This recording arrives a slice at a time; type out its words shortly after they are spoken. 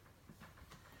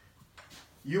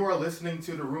You are listening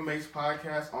to the Roommates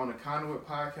Podcast on the Conduit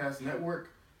Podcast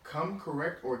Network. Come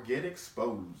correct or get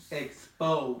exposed.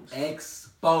 Exposed.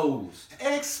 Exposed.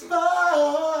 Exposed.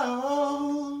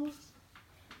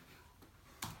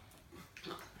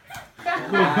 I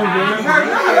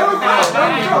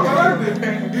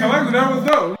like that was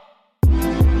dope.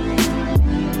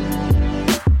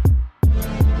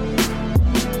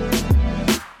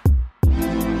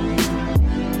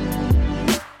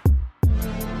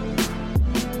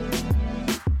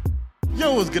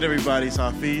 Yo, what's good, everybody? It's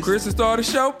Hafiz. Chris has started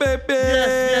the show, baby.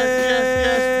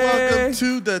 Yes. Welcome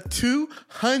to the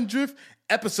 200th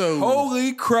episode.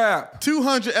 Holy crap.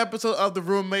 200 episode of the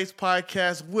Roommates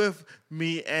Podcast with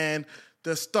me and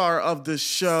the star of the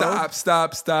show.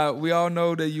 Stop. We all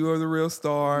know that you are the real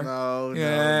star. No.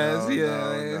 Yes. I wouldn't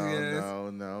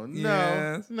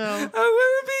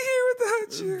be here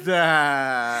without you.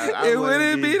 It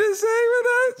wouldn't be the same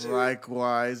without you.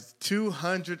 Likewise,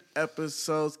 200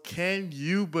 episodes. Can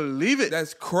you believe it?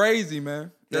 That's crazy,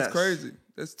 man. That's Yes. crazy.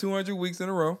 That's 200 weeks in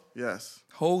a row. Yes.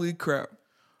 Holy crap.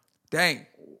 Dang.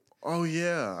 Oh,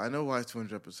 yeah. I know why it's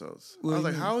 200 episodes. Well, I was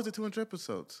like, yeah. how is it 200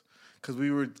 episodes? Because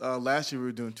we were, last year we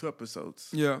were doing 2 episodes.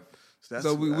 Yeah. that's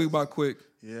So we went by quick.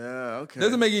 Yeah, okay.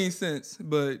 Doesn't make any sense,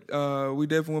 but we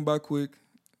definitely went by quick.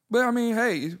 But I mean,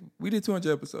 hey, we did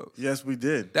 200 episodes. Yes, we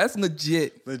did. That's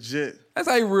legit. Legit. That's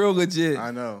like real legit.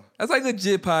 I know. That's like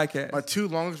legit podcast. My 2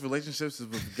 longest relationships is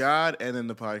with God and in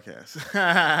the podcast.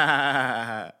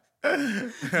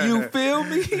 You feel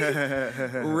me?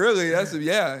 Really? That's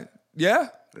Yeah.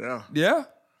 Yeah.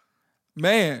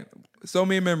 Man, so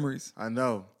many memories. I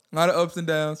know. A lot of ups and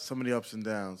downs. So many ups and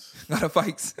downs. A lot of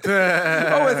fights.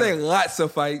 I would say lots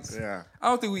of fights. Yeah. I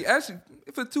don't think we actually,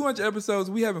 for 200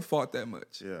 episodes, we haven't fought that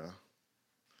much. Yeah.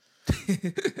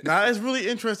 Now, it's really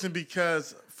interesting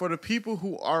because for the people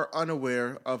who are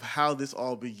unaware of how this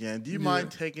all began, do you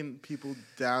mind taking people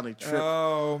down a trip?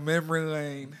 Oh, memory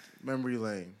lane. Memory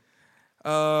lane.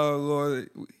 Oh, Lord.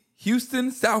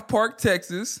 Houston, South Park,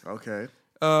 Texas. Okay.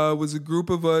 Was a group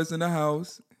of us in the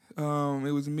house.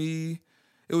 It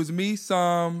was me,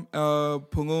 Sam,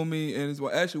 Palumi, and it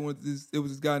was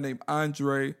this guy named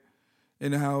Andre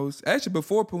in the house. Actually,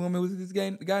 before Palumi, it was this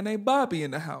guy named Bobby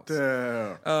in the house.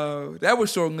 Damn. That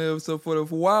was short-lived. So for a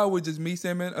while, it was just me,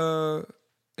 Sam, and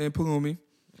Palumi.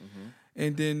 Mm-hmm.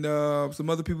 And then some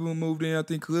other people moved in. I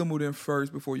think Khalil moved in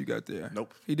first before you got there.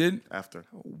 Nope. He didn't? After.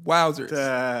 Wowzers.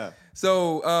 Damn.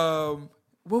 So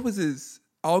what was this?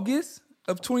 August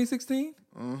of 2016?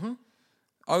 Mm-hmm.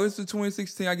 August of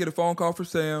 2016, I get a phone call from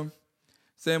Sam.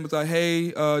 Sam was like,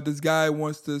 hey, this guy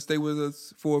wants to stay with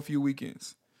us for a few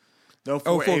weekends. No,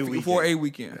 for a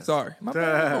weekend. Yes. Sorry. My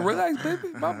bad. Relax, baby.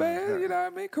 My bad. You know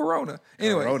what I mean? Corona.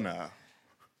 Anyway. Corona.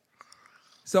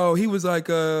 So he was like,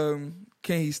 can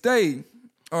he stay?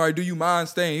 All right, do you mind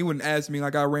staying? He wouldn't ask me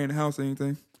like I ran the house or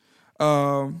anything.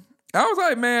 I was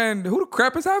like, man, who the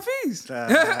crap is Hafiz?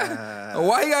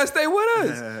 Why he gotta stay with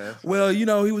us? Well, he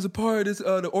was a part of this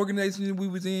the organization we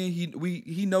was in.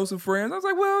 He knows some friends. I was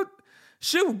like, well,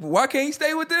 shoot, why can't he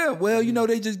stay with them? Well,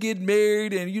 they just get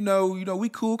married and we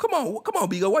cool. Come on,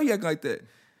 Bigo, why you acting like that?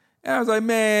 And I was like,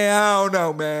 man, I don't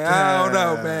know, man.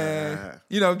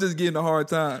 I'm just getting a hard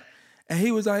time. And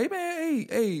he was like,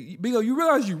 hey, Bigo, you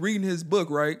realize you reading his book,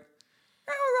 right?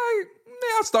 I was like,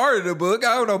 man, I started the book.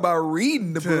 I don't know about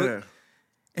reading the book.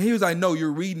 And he was like, no,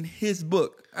 you're reading his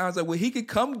book. I was like, well, he can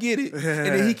come get it, and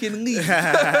then he can leave.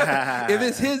 If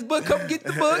it's his book, come get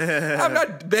the book. I'm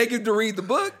not begging to read the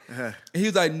book. And he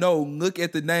was like, no, look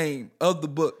at the name of the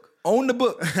book. On the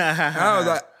book. And I was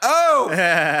like, oh. Okay,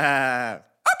 I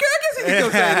guess he can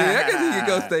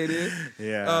go stay there.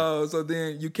 Yeah. So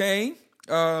then you came,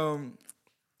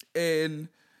 and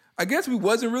I guess we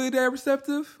wasn't really that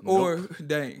receptive, or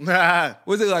dang,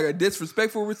 was it like a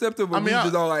disrespectful receptive? Or we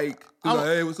just all like,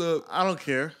 hey, what's up? I don't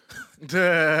care.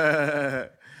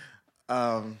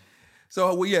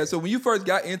 So when you first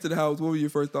got into the house, what were your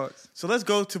first thoughts? So let's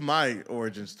go to my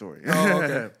origin story. Oh,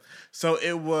 okay. So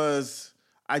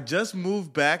I just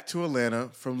moved back to Atlanta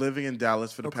from living in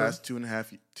Dallas for the past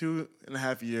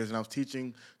 2.5 years, and I was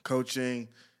teaching, coaching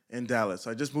in Dallas.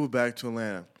 So I just moved back to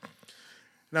Atlanta.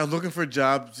 And I was looking for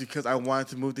jobs because I wanted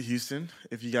to move to Houston.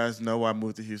 If you guys know why I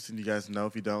moved to Houston, you guys know.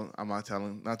 If you don't, I'm not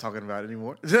talking about it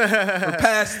anymore. We're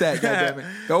past that,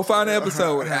 goddammit. Go find the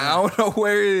episode. I don't know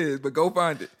where it is, but go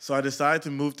find it. So I decided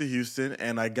to move to Houston,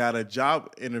 and I got a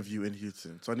job interview in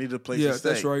Houston. So I needed a place to stay.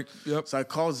 Yeah, that's right. Yep. So I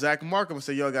called Zach Markham and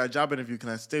said, yo, I got a job interview. Can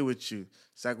I stay with you?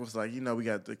 Zach was like, we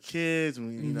got the kids,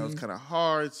 and it's kind of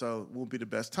hard, so it won't be the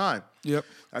best time. Yep.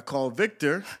 I called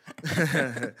Victor,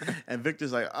 and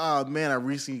Victor's like, oh, man, I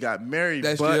recently got married,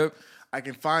 That's but yep. I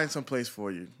can find some place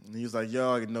for you. And he was like,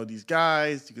 yo, I know these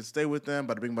guys. You can stay with them.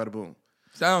 Bada bing, bada boom.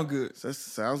 Sound good. So that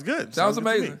sounds good. Sounds good to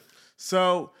me. amazing.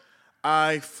 So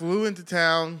I flew into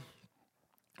town.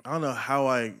 I don't know how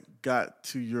I got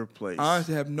to your place. I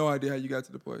honestly have no idea how you got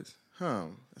to the place.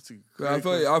 That's a great I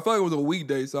feel like it was a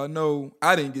weekday, so I know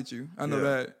I didn't get you. I know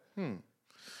that.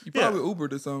 You probably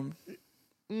Ubered or something.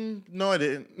 No, I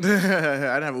didn't. I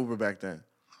didn't have Uber back then.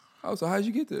 Oh, so how'd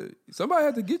you get there? Somebody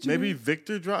had to get you. Maybe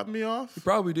Victor dropped me off. He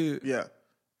probably did. Yeah.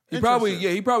 He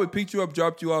probably picked you up,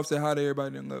 dropped you off, said hi to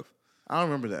everybody, and left. I don't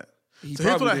remember that. He So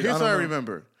here's what probably did. I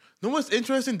remember. You know what's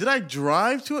interesting? Did I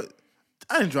drive to it?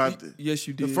 I didn't drive it. Yes,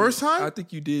 you did. The first time? I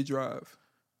think you did drive.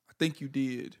 I think you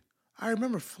did. I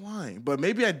remember flying, but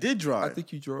maybe I did drive. I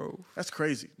think you drove. That's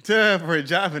crazy for a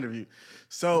job interview.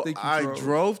 So I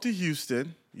drove to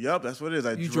Houston. Yep, that's what it is.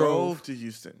 I drove to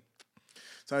Houston.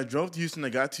 So I drove to Houston. I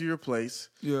got to your place.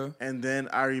 Yeah. And then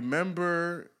I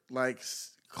remember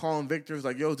calling Victor. Was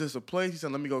like, yo, is this a place? He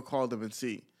said, let me go call them and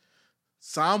see.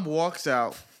 Sam walks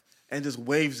out and just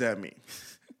waves at me.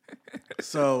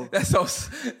 So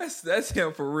that's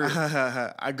him for real.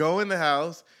 I go in the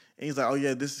house and he's like, "Oh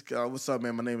yeah, this is what's up,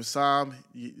 man? My name is Sam.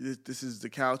 This is the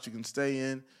couch you can stay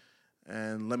in,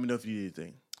 and let me know if you need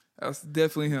anything." That's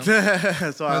definitely him. So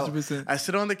 100%. I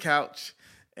sit on the couch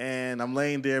and I'm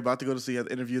laying there about to go to see an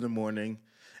interview in the morning,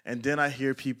 and then I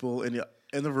hear people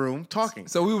in the room talking.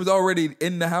 So we was already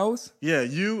in the house? Yeah,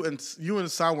 you and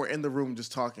Sam were in the room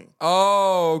just talking.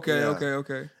 Oh, okay, Yeah.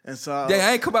 okay. And so Dang,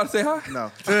 I ain't come out to say hi?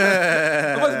 No.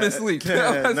 I must have been asleep.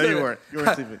 No, you weren't. You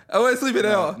weren't sleeping. I wasn't sleeping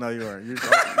at all. No, you weren't. You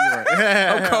weren't.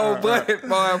 I'm cold-blooded,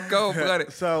 boy. I'm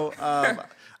cold-blooded. So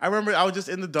I remember I was just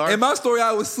in the dark. In my story,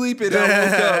 I was sleeping and I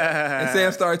woke up and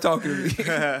Sam started talking to me.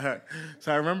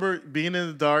 So I remember being in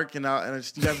the dark and you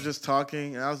guys were just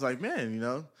talking, and I was like, man,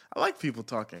 I like people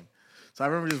talking. So I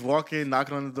remember just walking,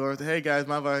 knocking on the door, say, hey guys,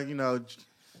 mind if I,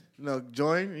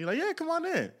 join? And you're like, yeah, come on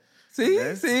in. See.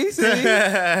 And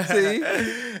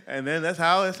then that's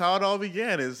how it all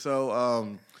began. And so I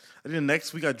think the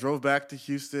next week I drove back to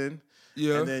Houston.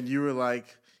 Yeah. And then you were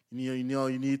like, you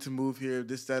need to move here,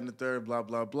 this, that, and the third, blah,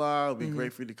 blah, blah. It'd be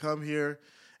great for you to come here.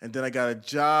 And then I got a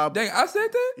job. Dang, I said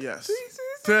that? Yes. See.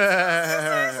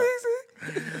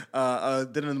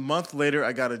 Then a month later,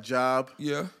 I got a job.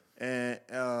 Yeah. And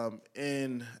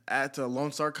at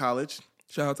Lone Star College.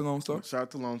 Shout out to Lone Star. Shout out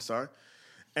to Lone Star.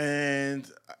 And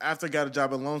after I got a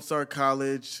job at Lone Star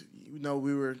College,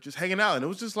 we were just hanging out, and it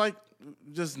was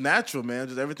just natural, man.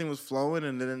 Just everything was flowing,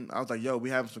 and then I was like, yo, we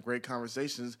having some great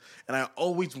conversations. And I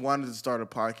always wanted to start a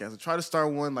podcast. I tried to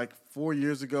start one 4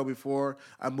 years ago before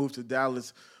I moved to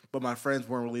Dallas, but my friends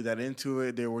weren't really that into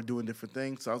it. They were doing different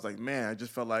things. So I was like, man, I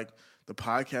just felt like the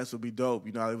podcast would be dope.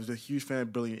 I was a huge fan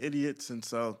of Brilliant Idiots, and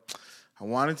so I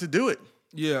wanted to do it.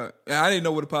 Yeah, and I didn't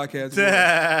know what a podcast was.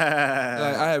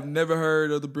 I have never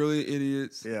heard of the Brilliant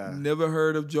Idiots. Yeah. Never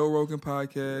heard of Joe Rogan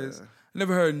podcast. Yeah.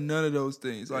 Never heard none of those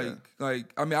things. Yeah. I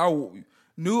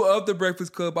knew of the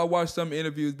Breakfast Club. I watched some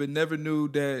interviews, but never knew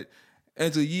that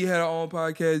Angela Yee had her own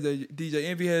podcast, that DJ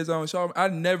Envy had his own show. I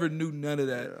never knew none of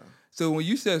that. Yeah. So when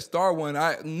you said start one,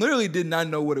 I literally did not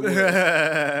know what it was.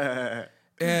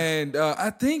 And I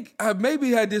think I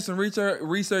maybe I did some research,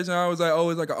 and I was like, oh,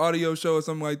 it's like an audio show or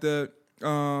something like that.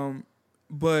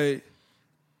 But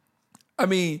I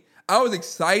mean, I was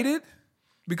excited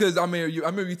because I remember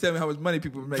you telling me how much money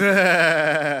people were making.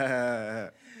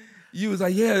 You was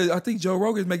like, yeah, I think Joe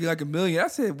Rogan's making like $1 million. I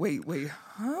said, wait,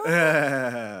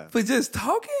 huh? For just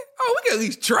talking? Oh, we can at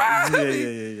least try.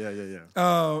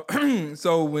 Yeah.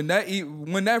 So when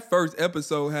that first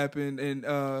episode happened and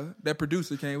that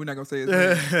producer came, we're not gonna say his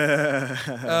name.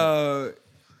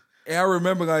 And I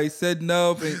remember setting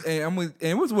up and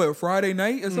it was Friday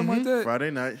night or something like that.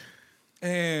 Friday night.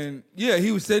 And yeah,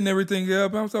 he was setting everything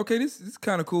up. I was like, okay, this is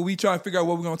kind of cool. We trying to figure out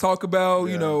what we're gonna talk about.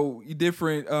 Yeah.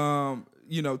 Different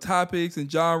topics and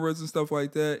genres and stuff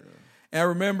like that. Yeah. And I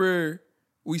remember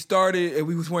we started and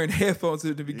we was wearing headphones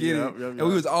at the beginning, and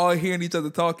we was all hearing each other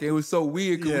talking. It was so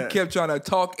weird because we kept trying to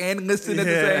talk and listen at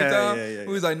the same time.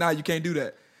 We was like, nah, you can't do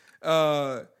that.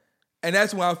 And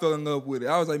that's when I fell in love with it.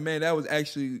 I was like, man, that was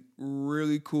actually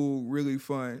really cool, really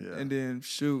fun. Yeah. And then,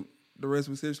 shoot, the rest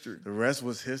was history. The rest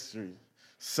was history.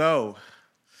 So,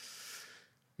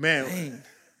 man,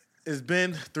 it's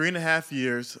been 3.5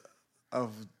 years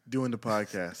of doing the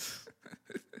podcast.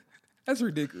 That's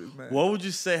ridiculous, man. What would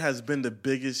you say has been the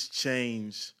biggest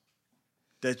change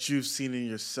that you've seen in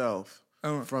yourself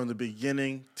from the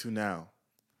beginning to now?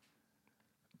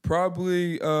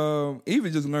 Probably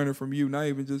even just learning from you, not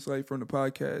even just from the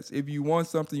podcast. If you want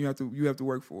something, you have to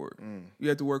work for it. You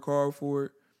have to work hard for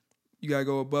it. You gotta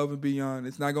go above and beyond.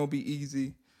 It's not gonna be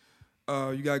easy.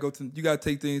 You gotta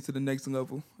take things to the next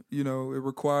level. You know, it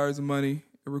requires money.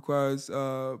 It requires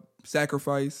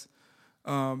sacrifice,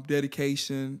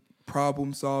 dedication,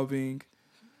 problem solving,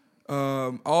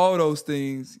 all those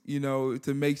things. You know,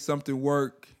 to make something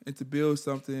work and to build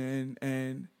something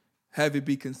and have it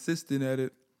be consistent at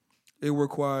it. It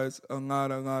requires a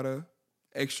lot of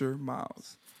extra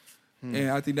miles.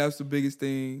 And I think that's the biggest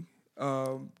thing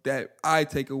that I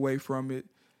take away from it,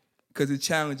 because it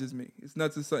challenges me. It's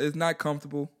not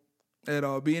comfortable at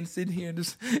all. Sitting here in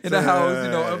the house,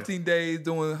 you know, umpteen days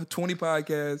doing 20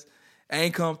 podcasts,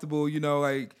 ain't comfortable, you know,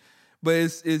 like. But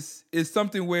it's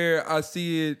something where I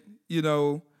see it, you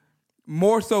know,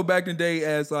 more so back in the day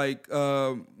as like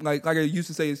I used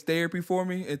to say, it's therapy for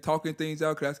me and talking things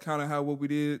out, because that's kind of what we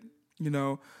did, you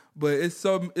know. But it's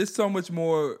so much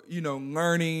more, you know,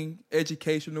 learning,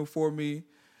 educational for me.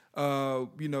 You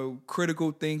know,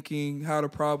 critical thinking, how to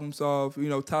problem solve, you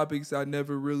know, topics I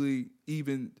never really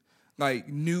even like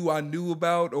knew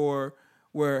about or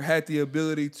had the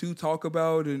ability to talk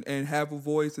about and have a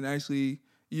voice and actually,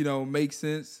 you know, make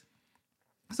sense.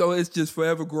 So it's just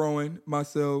forever growing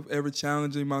myself, ever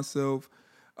challenging myself,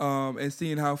 and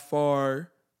seeing how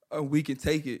far we can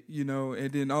take it, you know,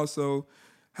 and then also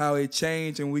how it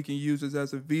changed and we can use it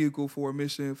as a vehicle for a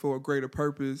mission, for a greater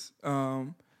purpose.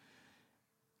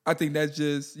 I think that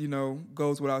just, you know,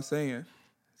 goes without saying.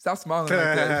 Stop smiling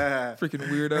like that, freaking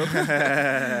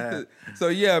weirdo. So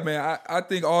yeah, man, I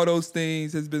think all those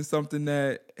things has been something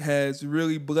that has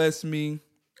really blessed me.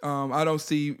 I don't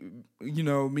see, you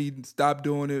know, me stop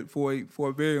doing it for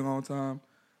a very long time.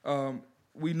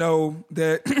 We know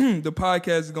that the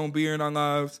podcast is gonna be in our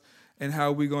lives, and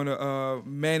how we're gonna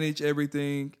manage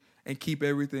everything and keep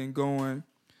everything going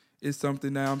is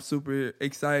something that I'm super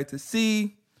excited to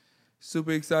see.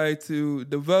 Super excited to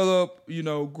develop, you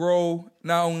know, grow,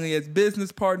 not only as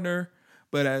business partner,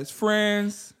 but as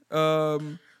friends,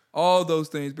 all those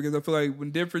things. Because I feel like when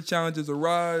different challenges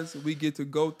arise, we get to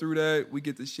go through that, we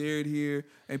get to share it here,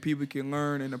 and people can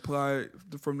learn and apply it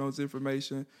from those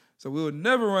information. So we will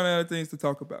never run out of things to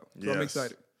talk about. So yes. I'm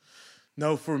excited.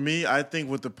 No, for me, I think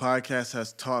what the podcast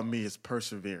has taught me is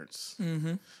perseverance.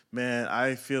 Mm-hmm. Man,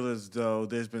 I feel as though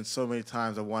there's been so many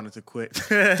times I wanted to quit.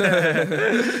 So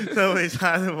many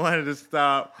times I wanted to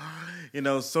stop. You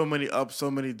know, so many ups,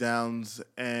 so many downs.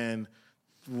 And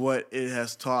what it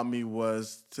has taught me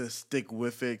was to stick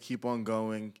with it, keep on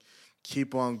going,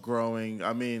 keep on growing.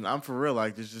 I mean, I'm for real.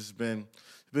 Like, it's just been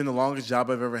the longest job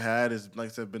I've ever had. It's, like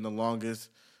I said, been the longest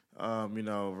you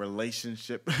know,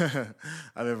 relationship I've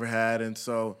ever had. And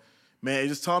so, man, it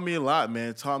just taught me a lot, man.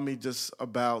 It taught me just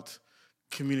about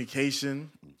communication.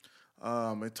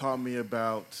 It taught me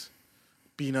about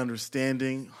being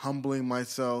understanding, humbling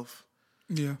myself.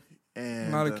 Yeah.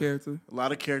 And a lot of character. A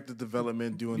lot of character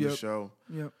development doing the show.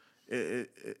 Yep.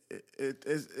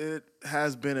 It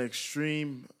has been an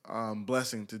extreme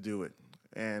blessing to do it.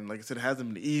 And like I said, it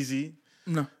hasn't been easy.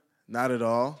 No. Not at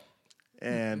all.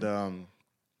 And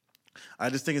I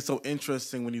just think it's so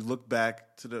interesting when you look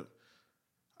back to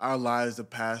our lives the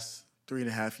past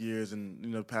 3.5 years and,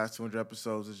 you know, past 200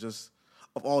 episodes. It's just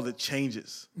of all the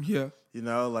changes. Yeah. You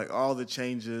know, like all the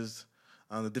changes,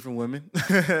 the different women.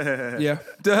 Yeah.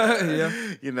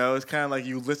 Yeah. You know, it's kind of like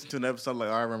you listen to an episode like,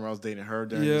 oh, I remember I was dating her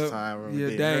during this time.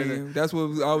 Yeah, dang. That's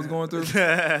what I was going through.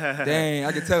 Dang,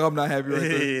 I can tell I'm not happy right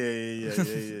there.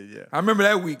 Yeah. I remember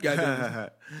that week. Yeah.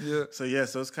 So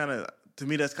it's kind of, to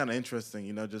me, that's kind of interesting,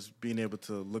 you know, just being able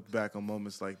to look back on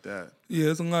moments like that. Yeah,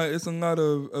 it's a lot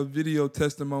of video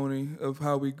testimony of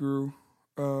how we grew,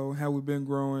 how we've been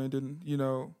growing, and, you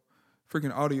know,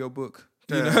 freaking audiobook.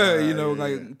 You know,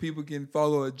 like people can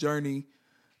follow a journey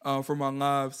from our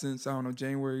lives since, I don't know,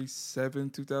 January 7,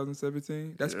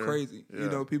 2017. That's crazy. Yeah. You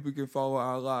know, people can follow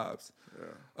our lives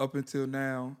up until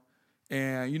now.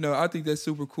 And, you know, I think that's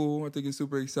super cool. I think it's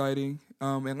super exciting.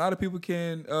 And a lot of people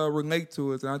can relate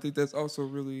to us. And I think that's also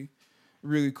really,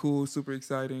 really cool, super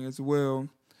exciting as well.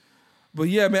 But,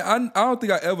 yeah, man, I don't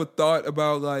think I ever thought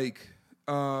about, like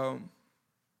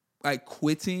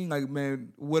quitting. Like,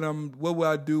 man, what would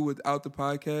I do without the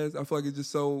podcast? I feel like it's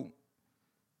just so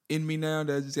in me now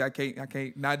that I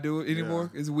can't not do it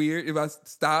anymore. Yeah. It's weird. If I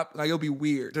stop, like, it'll be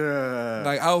weird.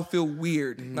 Like, I'll feel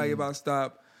weird, like, if I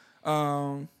stop.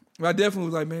 But I definitely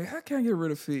was like, man, how can I get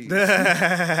rid of fees? How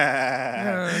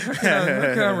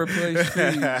can I replace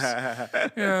fees? You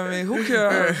know what I mean? Who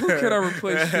can I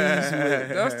replace fees with?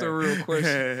 That's the real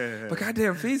question. But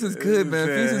goddamn, fees is good, man.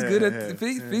 Fees is good at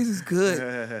fees is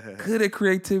good. Good at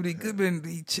creativity.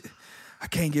 I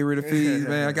can't get rid of fees,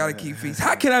 man. I gotta keep fees.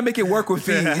 How can I make it work with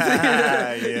fees?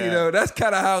 You know, that's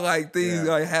kind of how like things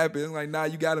like happen. Like, nah,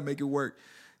 you gotta make it work.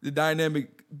 The dynamic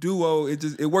duo,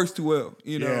 it works too well,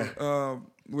 you know. Yeah.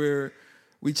 Where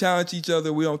we challenge each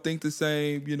other, we don't think the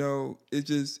same, you know. It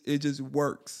just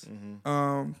works.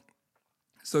 Mm-hmm.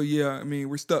 So yeah, I mean,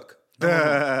 we're stuck.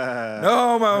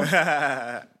 No homo.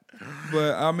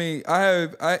 But I mean, I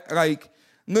like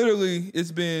literally,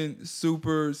 it's been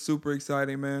super, super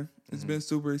exciting, man. It's been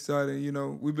super exciting. You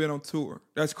know, we've been on tour.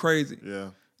 That's crazy.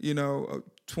 Yeah. You know,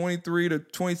 23 to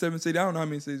 27 cities. I don't know how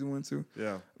many cities we went to.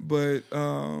 Yeah. But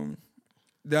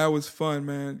that was fun,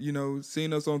 man. You know,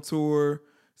 seeing us on tour,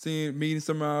 meeting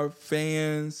some of our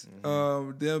fans,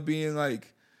 them being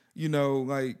like, you know,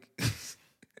 like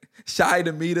shy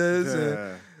to meet us,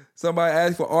 and somebody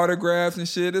asked for autographs and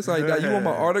shit. It's like, you want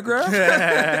my autograph?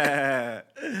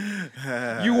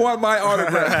 You want my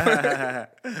autograph?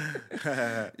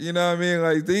 You know what I mean?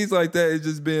 Like things like that. It's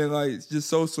just been like just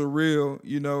so surreal,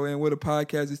 you know. And where the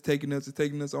podcast is taking us, it's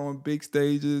taking us on big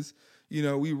stages. You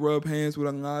know, we rub hands with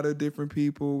a lot of different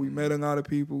people. We met a lot of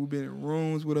people. We've been in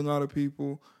rooms with a lot of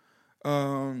people.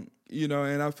 You know,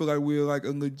 and I feel like we're like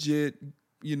a legit,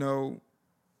 you know,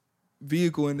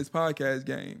 vehicle in this podcast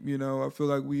game. You know, I feel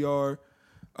like we are,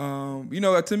 you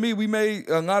know, to me, we made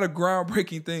a lot of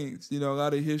groundbreaking things, you know, a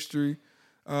lot of history.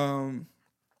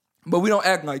 But we don't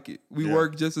act like it. We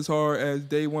work just as hard as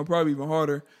day one, probably even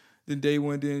harder than day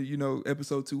one, than, you know,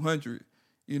 episode 200,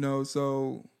 you know,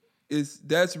 so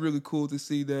that's really cool to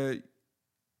see that,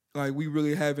 like, we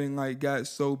really haven't, like, got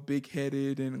so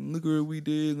big-headed and look at what we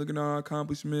did, look at our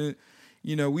accomplishment.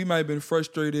 You know, we might have been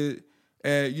frustrated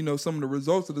at, you know, some of the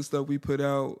results of the stuff we put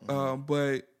out,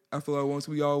 but I feel like once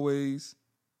we always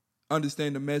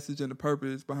understand the message and the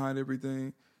purpose behind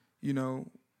everything, you know,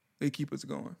 it keep us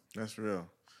going. That's real.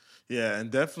 Yeah,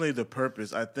 and definitely the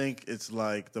purpose. I think it's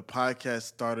like the podcast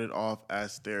started off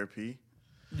as therapy.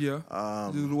 Yeah.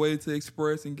 Just a way to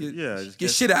express and get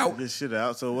shit out. Get shit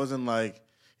out. So it wasn't like,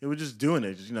 we're just doing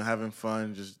it, just, you know, having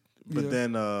fun. But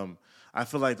then I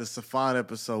feel like the Safan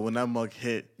episode, when that mug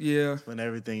hit, when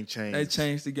everything changed. That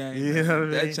changed the game. You know what I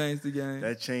mean? That changed the game.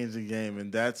 That changed the game,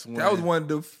 and that's when... That was one of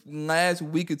the last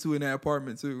week or two in that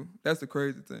apartment, too. That's the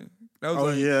crazy thing. That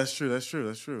was that's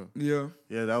true. Yeah.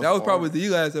 Yeah, that was probably the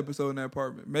last episode in that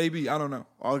apartment. Maybe, I don't know.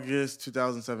 August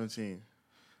 2017.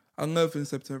 I left in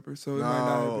September, so it might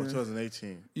not have been.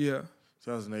 2018. Yeah.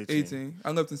 2018.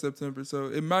 I left in September, so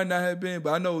it might not have been,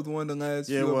 but I know it was one of the last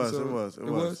few episodes. It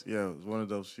was. Yeah, it was one of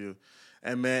those few.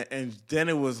 And man, and then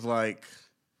it was like,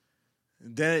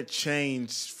 then it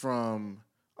changed from,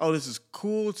 oh, this is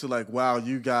cool, to like, wow,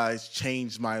 you guys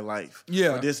changed my life.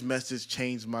 Yeah. Or this message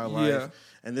changed my life. Yeah.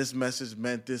 And this message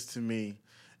meant this to me.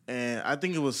 And I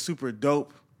think it was super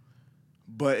dope,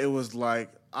 but it was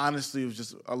like, honestly, it was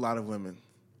just a lot of women.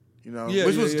 You know,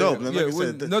 which was dope. And like I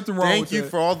said, nothing wrong thank with you that.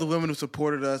 for all the women who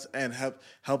supported us and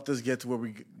helped us get to where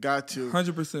we got to.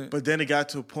 100%. But then it got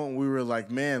to a point where we were like,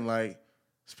 man, like,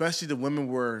 especially the women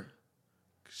were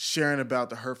sharing about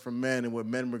the hurt from men and what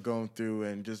men were going through,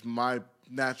 and just my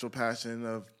natural passion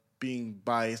of being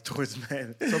biased towards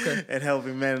men and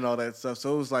helping men and all that stuff.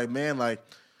 So it was like, man, like,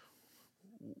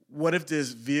 what if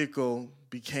this vehicle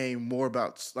became more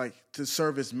about, like, to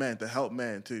service men, to help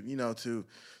men, to, you know,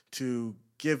 to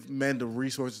give men the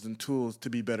resources and tools to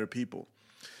be better people.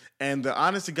 And the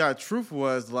honest to God truth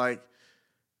was, like,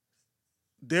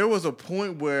 there was a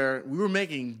point where we were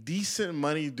making decent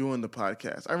money doing the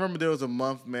podcast. I remember there was a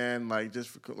month, man, like, just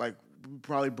for, like, we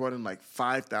probably brought in like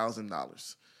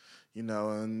 $5,000, you know,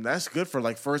 and that's good for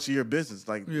like first year business.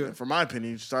 Like, for my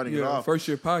opinion, starting it off. First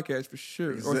year podcast for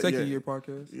sure, or second year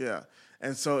podcast. Yeah,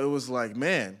 and so it was like,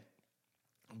 man,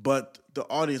 but the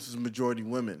audience was majority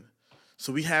women.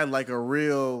 So we had like a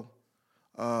real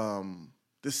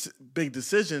this big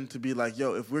decision to be like,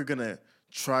 yo, if we're going to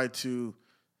try to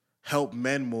help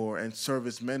men more and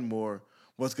service men more,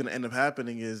 what's going to end up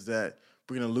happening is that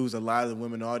we're going to lose a lot of the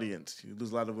women audience. You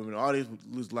lose a lot of women audience,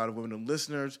 lose a lot of women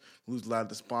listeners, lose a lot of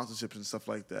the sponsorships and stuff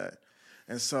like that.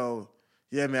 And so,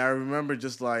 yeah, man, I remember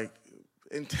just like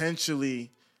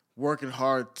intentionally working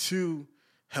hard to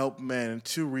help men and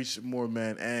to reach more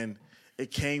men, and it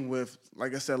came with,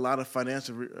 like I said, a lot of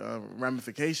financial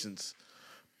ramifications.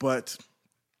 But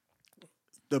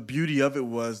the beauty of it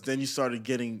was then you started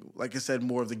getting, like I said,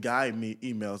 more of the guy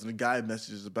emails and the guy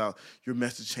messages about, your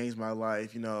message changed my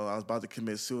life. You know, I was about to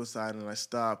commit suicide and I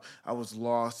stopped. I was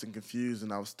lost and confused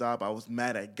and I was stopped. I was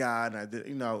mad at God and I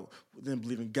didn't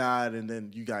believe in God, and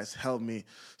then you guys helped me.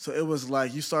 So it was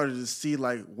like you started to see,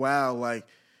 like, wow, like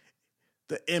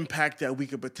the impact that we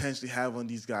could potentially have on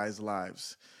these guys'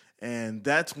 lives. And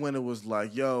that's when it was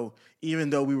like, yo, even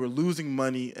though we were losing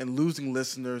money and losing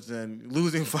listeners and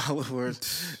losing followers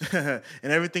and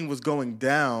everything was going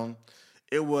down,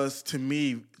 it was to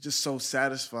me just so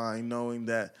satisfying knowing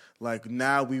that like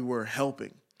now we were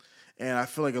helping. And I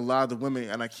feel like a lot of the women,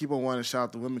 and I keep on wanting to shout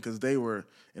out the women because they were,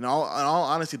 in all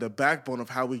honesty, the backbone of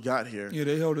how we got here. Yeah,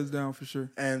 they held us down for sure.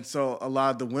 And so a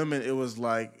lot of the women, it was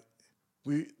like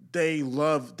they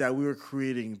loved that we were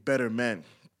creating better men.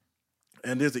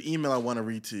 And there's an email I want to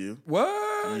read to you.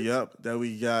 What? Yep, that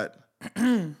we got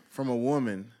from a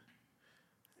woman.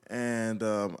 And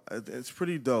it's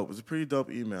pretty dope. It's a pretty dope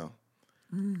email.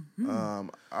 Mm-hmm.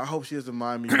 I hope she doesn't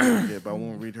mind me reading it, but I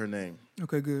won't read her name.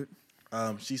 Okay, good.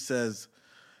 She says,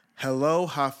 "Hello,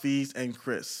 Hafiz and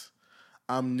Chris.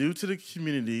 I'm new to the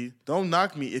community. Don't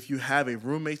knock me if you have a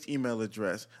roommate's email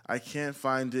address. I can't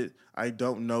find it. I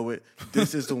don't know it.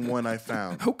 This is the one I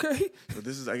found." Okay. So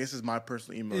this is, I guess, is my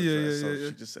personal email address. Yeah.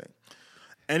 She just saying.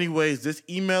 Anyways, this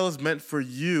email is meant for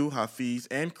you, Hafiz,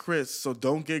 and Chris, so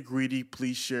don't get greedy.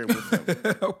 Please share it with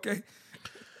them. Okay.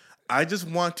 I just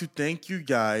want to thank you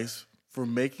guys for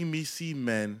making me see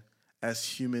men as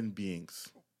human beings.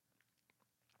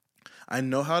 I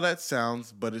know how that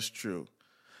sounds, but it's true.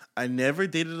 I never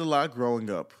dated a lot growing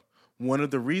up. One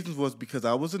of the reasons was because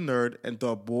I was a nerd and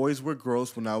thought boys were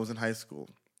gross when I was in high school.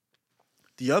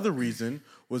 The other reason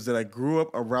was that I grew up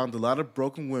around a lot of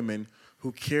broken women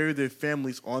who carry their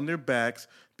families on their backs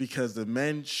because the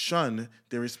men shun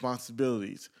their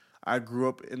responsibilities. I grew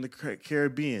up in the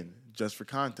Caribbean, just for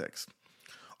context.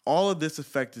 All of this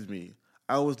affected me.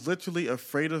 I was literally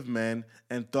afraid of men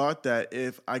and thought that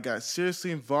if I got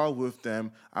seriously involved with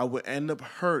them, I would end up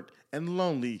hurt and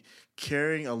lonely,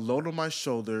 carrying a load on my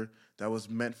shoulder that was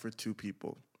meant for two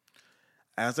people.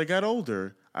 As I got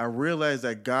older, I realized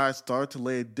that God started to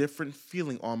lay a different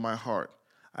feeling on my heart.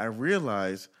 I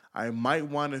realized I might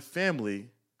want a family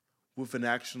with an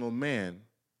actual man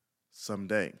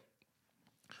someday.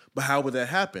 But how would that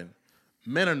happen?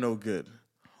 Men are no good.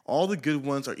 All the good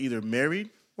ones are either married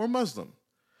or Muslim.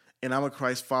 And I'm a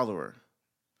Christ follower.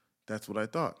 That's what I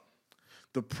thought.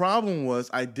 The problem was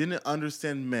I didn't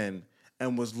understand men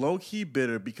and was low-key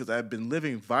bitter because I had been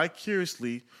living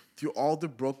vicariously through all the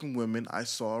broken women I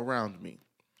saw around me.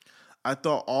 I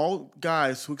thought all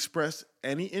guys who expressed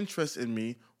any interest in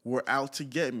me were out to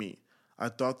get me. I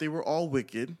thought they were all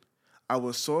wicked. I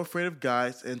was so afraid of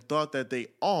guys and thought that they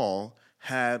all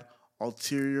had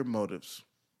ulterior motives.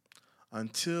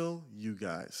 Until you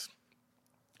guys.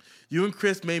 You and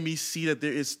Chris made me see that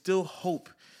there is still hope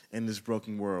in this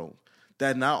broken world.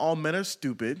 That not all men are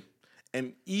stupid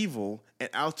and evil and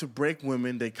out to break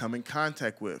women they come in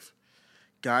contact with.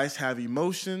 Guys have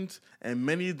emotions, and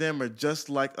many of them are just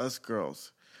like us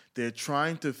girls. They're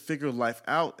trying to figure life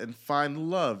out and find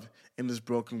love in this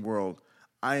broken world.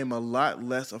 I am a lot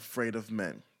less afraid of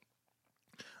men.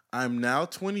 I'm now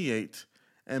 28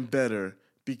 and better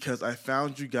because I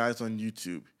found you guys on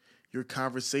YouTube. Your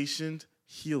conversations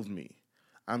healed me.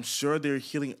 I'm sure they're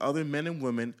healing other men and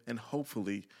women and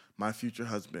hopefully my future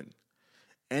husband.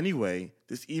 Anyway,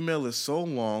 this email is so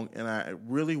long and I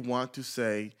really want to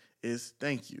say is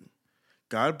thank you.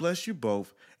 God bless you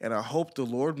both, and I hope the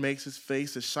Lord makes his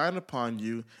face to shine upon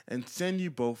you and send you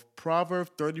both Proverb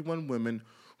 31 women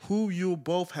who you will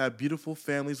both have beautiful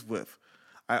families with.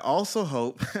 I also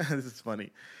hope, this is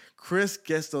funny, Chris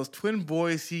gets those twin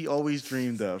boys he always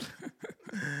dreamed of.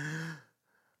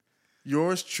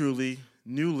 Yours truly,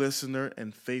 new listener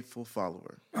and faithful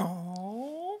follower.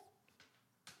 Aww.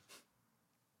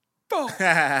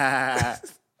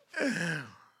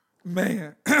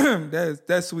 Man,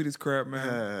 that's sweet as crap,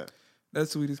 man.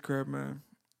 That's sweet as crap, man.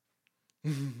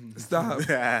 Stop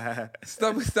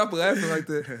laughing like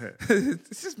that.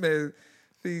 It's just, man,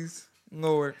 please,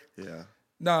 Lord. Yeah.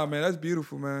 Nah, man, that's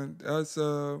beautiful, man. That's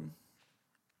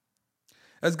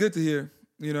good to hear.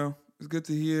 You know, it's good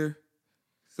to hear.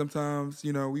 Sometimes,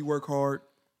 you know, we work hard.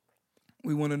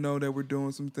 We want to know that we're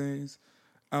doing some things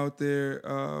out there.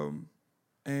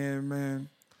 And man,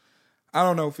 I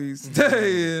don't know, Feast.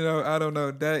 You know, I don't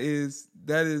know. That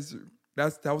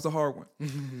was a hard one.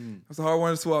 That's a hard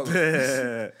one to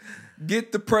swallow.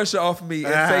 Get the pressure off me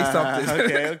and say something.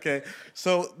 Okay.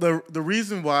 So the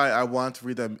reason why I want to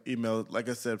read that email, like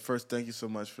I said, first, thank you so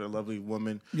much for the lovely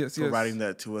woman for writing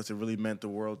that to us. It really meant the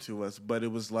world to us. But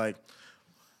it was like,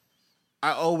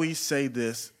 I always say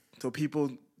this so people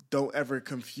don't ever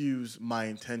confuse my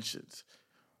intentions.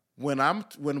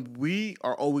 When we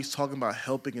are always talking about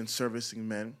helping and servicing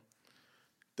men,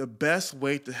 the best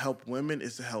way to help women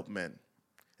is to help men,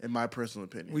 in my personal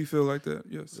opinion. We feel like that,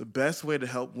 yes. The best way to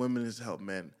help women is to help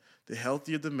men. The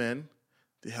healthier the men,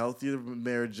 the healthier the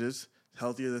marriages, the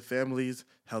healthier the families,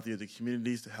 healthier the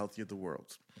communities, the healthier the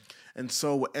world. And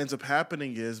so what ends up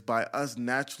happening is by us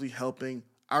naturally helping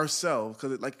ourselves,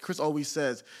 because like Chris always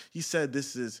says, he said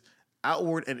this is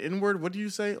outward and inward. What do you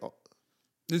say?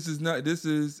 This is not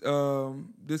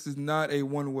a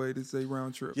one way. This is a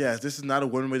round trip. Yes, this is not a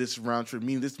one way. This is a round trip.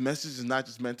 Meaning this message is not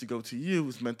just meant to go to you.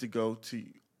 It's meant to go to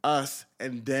us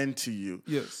and then to you.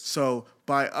 Yes. So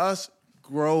by us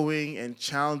growing and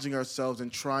challenging ourselves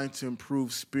and trying to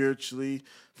improve spiritually,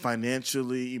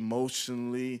 financially,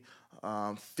 emotionally,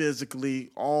 physically,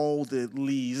 all the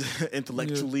leads,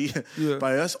 intellectually,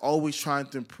 by us always trying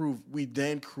to improve, we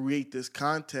then create this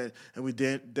content and we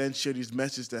then share these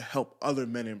messages to help other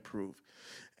men improve.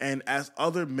 And as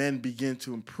other men begin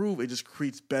to improve, it just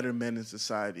creates better men in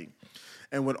society.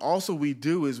 And what also we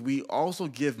do is we also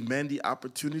give men the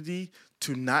opportunity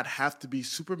to not have to be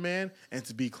Superman and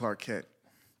to be Clark Kent.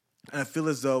 And I feel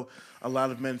as though a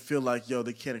lot of men feel like,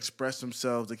 they can't express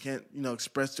themselves. They can't,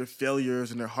 express their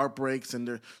failures and their heartbreaks and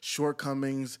their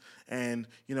shortcomings and,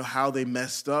 how they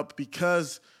messed up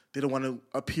because they don't want to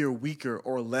appear weaker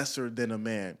or lesser than a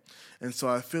man. And so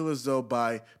I feel as though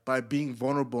by being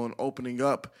vulnerable and opening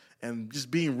up and just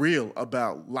being real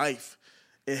about life,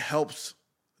 it helps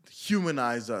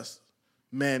humanize us,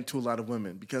 men, to a lot of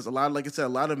women. Because like I said, a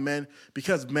lot of men,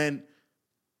 because men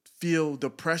feel the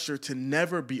pressure to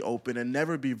never be open and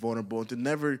never be vulnerable and to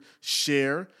never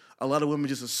share. A lot of women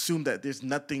just assume that there's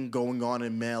nothing going on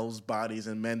in males' bodies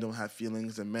and men don't have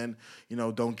feelings and men,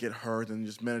 don't get hurt and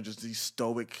just men are just these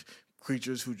stoic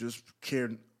creatures who just care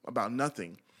about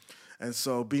nothing. And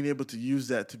so being able to use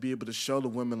that to be able to show the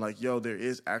women like, there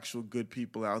is actual good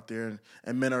people out there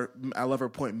and men are, I love her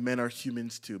point, men are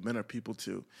humans too, men are people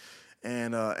too.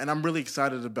 And I'm really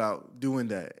excited about doing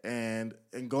that. And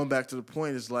going back to the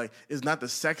point, it's like, it's not the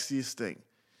sexiest thing.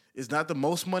 It's not the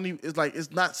most money.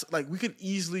 It's not like we could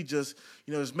easily just,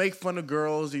 just make fun of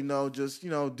girls, just,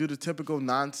 do the typical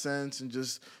nonsense and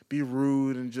just be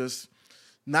rude and just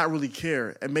not really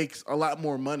care and make a lot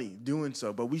more money doing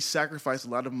so. But we sacrifice a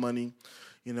lot of money,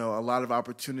 a lot of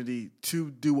opportunity to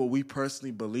do what we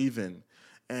personally believe in.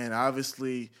 And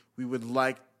obviously we would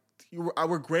like,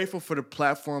 we're grateful for the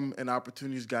platform and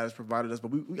opportunities God has provided us, but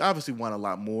we obviously want a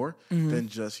lot more than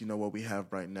just, what we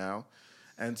have right now.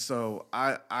 And so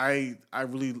I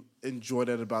really enjoy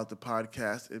that about the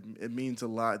podcast. It means a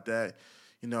lot that,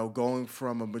 going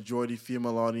from a majority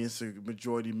female audience to a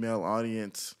majority male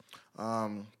audience,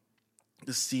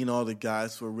 just seeing all the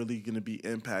guys who are really going to be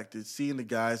impacted, seeing the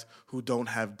guys who don't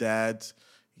have dads,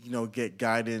 get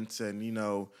guidance and,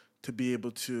 to be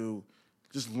able to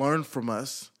just learn from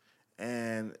us.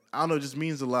 And I don't know, it just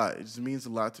means a lot. It just means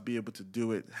a lot to be able to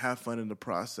do it, have fun in the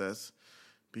process.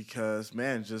 Because,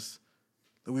 man,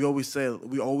 we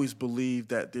always believe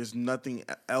that there's nothing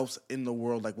else in the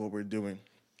world like what we're doing.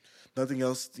 Nothing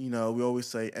else, we always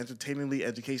say entertainingly,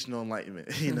 educational, enlightenment,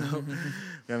 We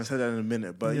haven't said that in a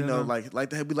minute. But, we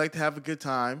like to have a good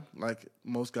time, like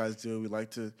most guys do. We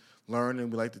like to learn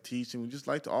and we like to teach. And we just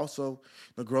like to also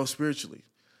grow spiritually.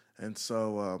 And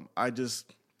so I just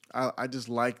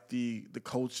like the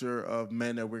culture of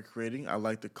men that we're creating. I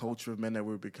like the culture of men that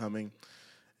we're becoming.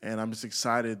 And I'm just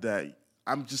excited that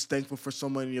I'm just thankful for so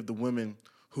many of the women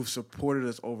who've supported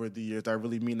us over the years. I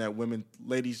really mean that, women.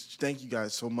 Ladies, thank you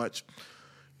guys so much.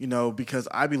 Because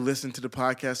I be listening to the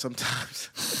podcast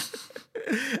sometimes.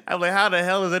 I'm like, how the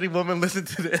hell does any woman listen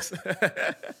to this?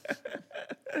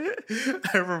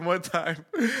 I remember one time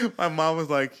my mom was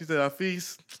like, she said,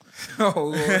 Hafiz, oh,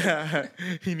 Lord.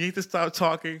 You need to stop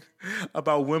talking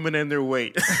about women and their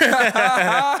weight.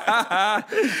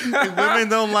 Women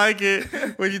don't like it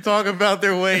when you talk about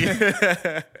their weight.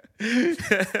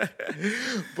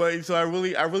 But so I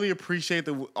really appreciate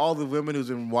all the women who's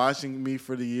been watching me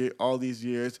for all these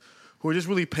years, who are just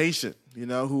really patient,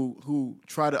 who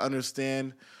try to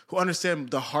understand, who understand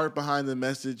the heart behind the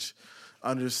message,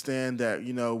 understand that,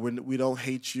 we don't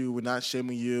hate you, we're not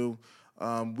shaming you.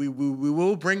 We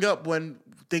will bring up when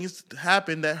things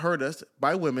happen that hurt us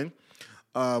by women,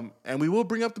 and we will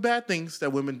bring up the bad things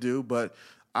that women do, but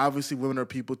obviously women are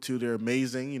people too. They're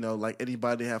amazing, like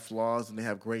anybody, they have flaws and they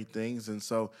have great things. And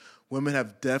so women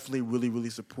have definitely really, really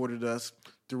supported us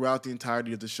throughout the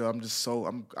entirety of the show.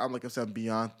 I'm like I said, I'm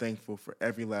beyond thankful for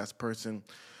every last person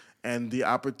and the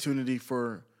opportunity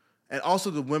and also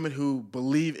the women who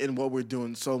believe in what we're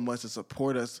doing so much to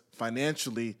support us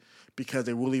financially because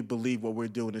they really believe what we're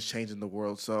doing is changing the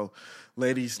world. So,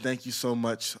 ladies, thank you so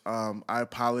much. I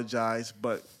apologize,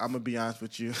 but I'm going to be honest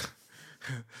with you.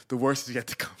 The worst is yet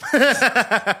to come.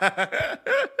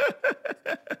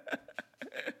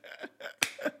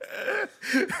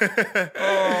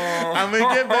 I'm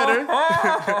gonna get better.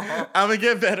 I'm gonna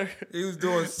get better. He was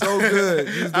doing so good.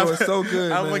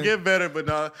 I'm gonna get better, but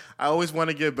no, I always want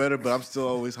to get better, but I'm still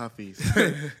always Hafiz.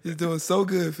 He's doing so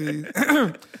good, Fees.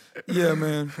 Yeah,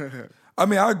 man. I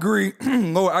mean, I agree.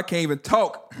 Lord, I can't even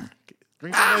talk.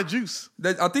 Drink some of that juice.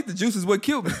 I think the juice is what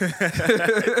killed me.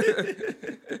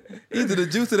 Either the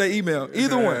juice or that email.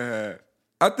 Either one.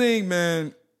 I think,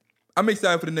 man, I'm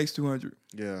excited for the next 200.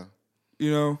 Yeah.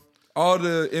 You know, all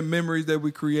the memories that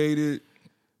we created,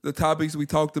 the topics we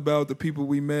talked about, the people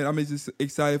we met. I'm just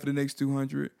excited for the next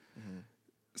 200. Mm-hmm.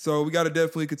 So we got to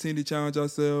definitely continue to challenge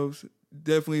ourselves,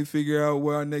 definitely figure out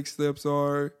what our next steps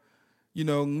are. You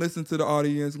know, listen to the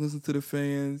audience, listen to the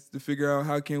fans to figure out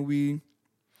how can we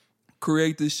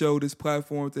create this show, this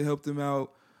platform to help them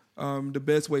out the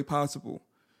best way possible.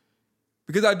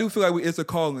 Because I do feel like it's a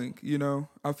calling, you know.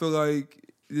 I feel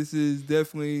like this is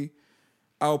definitely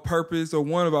our purpose, or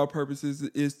one of our purposes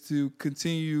is to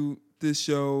continue this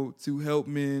show to help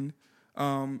men,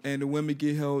 and the women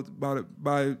get helped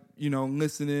by you know,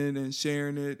 listening and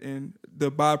sharing it, and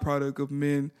the byproduct of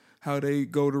men, how they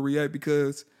go to react.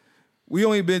 Because we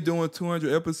only been doing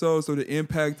 200 episodes, so the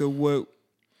impact of what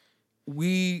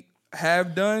we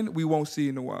have done, we won't see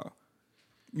in a while.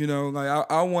 You know, like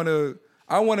I want to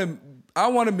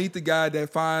meet the guy that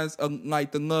finds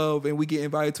like the love, and we get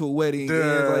invited to a wedding. And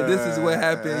it's like, this is what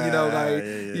happened. You know, like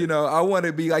you know, I want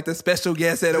to be like the special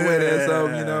guest at a wedding or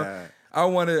something. You know, I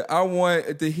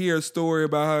want to hear a story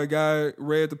about how a guy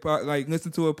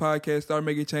listened to a podcast, started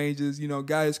making changes. You know,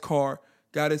 got his car,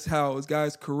 got his house, got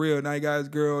his career. Now he got his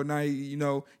girl. Now you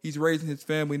know, he's raising his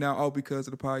family now, all because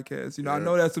of the podcast. You know, I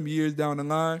know that's some years down the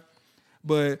line,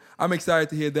 but I'm excited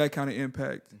to hear that kind of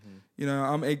impact. Mm-hmm. You know,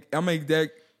 I'm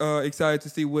excited to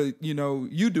see what, you know,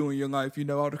 you do in your life, you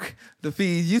know, all the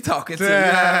fees you talking to, you know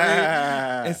what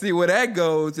I mean? And see where that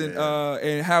goes,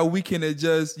 and how we can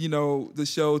adjust, you know, the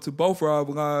show to both of our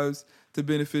lives to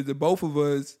benefit the both of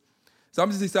us. So I'm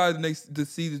just excited to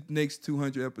see the next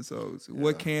 200 episodes. Yeah.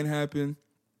 What can happen?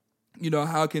 You know,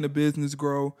 how can the business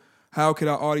grow? How can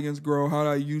our audience grow? How do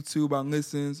our YouTube, our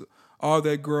listens, all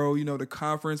that grow? You know, the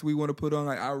conference we want to put on,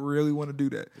 like, I really want to do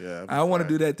that. Yeah, I want to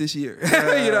do that this year.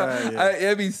 You know,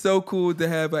 it'd be so cool to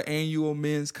have an annual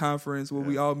men's conference where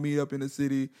we all meet up in the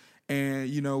city and,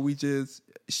 you know, we just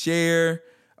share,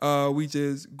 we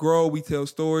just grow, we tell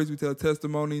stories, we tell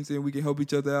testimonies, and we can help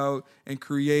each other out and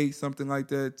create something like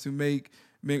that to make.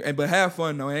 But have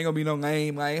fun though. It ain't gonna be no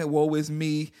lame like, woe is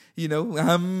me, you know.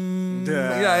 No.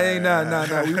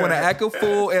 We want to act a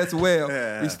fool as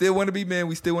well. We still want to be men.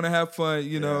 We still want to have fun,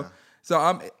 you know. So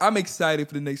I'm excited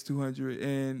for the next 200,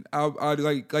 and I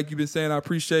like you've been saying, I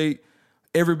appreciate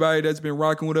everybody that's been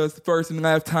rocking with us, first and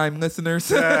last time listeners.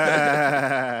 So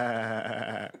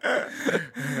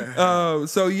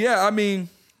yeah, I mean,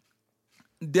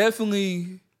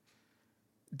 definitely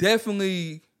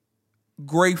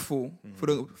grateful for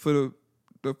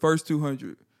the first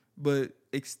 200, but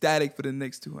ecstatic for the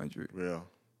next 200. Yeah,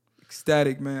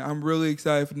 ecstatic, man. I'm really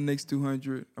excited for the next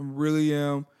 200. I really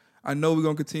am. I know we're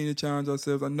gonna continue to challenge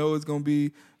ourselves. I know it's gonna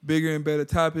be bigger and better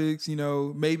topics. You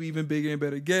know, maybe even bigger and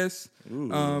better guests.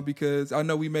 Because I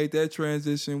know we made that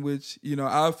transition, which, you know,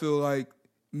 I feel like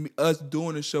us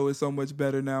doing the show is so much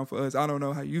better now for us. I don't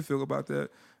know how you feel about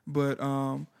that, but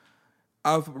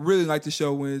I really like the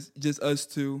show when it's just us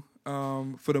two.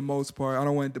 For the most part, I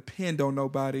don't want to depend on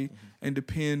nobody and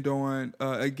depend on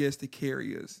a guest to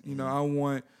carry us. You know, I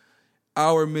want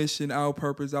our mission, our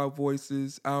purpose, our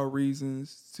voices, our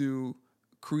reasons to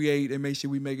create and make sure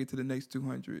we make it to the next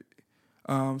 200.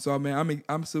 So, man,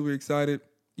 I'm super excited.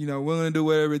 You know, willing to do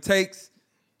whatever it takes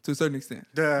to a certain extent.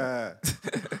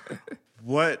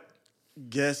 What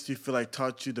guest do you feel like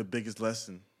taught you the biggest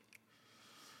lesson?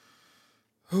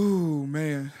 Oh,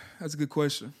 man, that's a good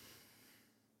question.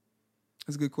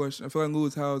 That's a good question. I feel like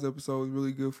Lewis Howe's episode was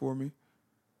really good for me.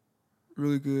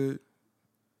 Really good.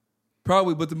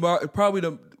 Probably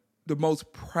the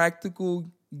most practical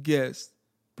guest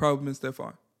probably been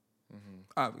Stefan.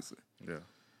 Obviously. Yeah.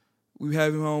 We've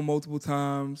had him on multiple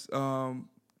times.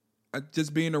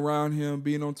 Just being around him,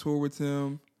 being on tour with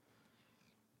him,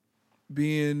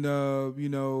 being you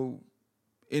know,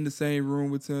 in the same room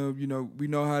with him. You know, we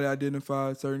know how to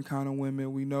identify certain kind of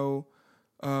women. We know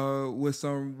what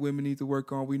some women need to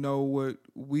work on. We know what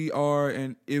we are,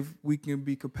 and if we can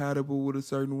be compatible with a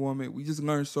certain woman. We just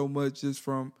learn so much just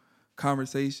from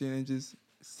conversation and just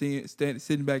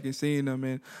sitting back and seeing them.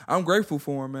 And I'm grateful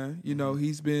for him, man. You know,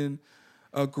 he's been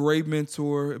a great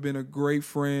mentor, been a great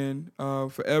friend,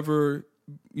 forever,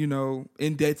 you know,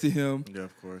 in debt to him. Yeah,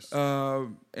 of course.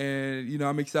 And, you know,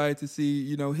 I'm excited to see,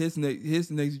 you know, his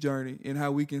next journey and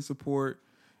how we can support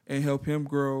and help him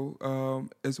grow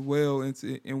as well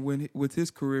with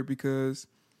his career, because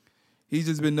he's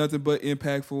just been nothing but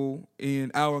impactful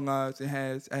in our lives and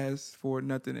has asked for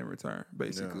nothing in return,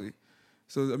 basically. Yeah.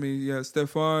 So, I mean, yeah,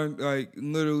 Stefan, like,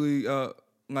 literally,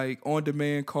 like,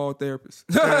 on-demand call therapist.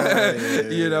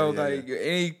 You know, like,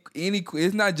 any,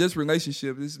 it's not just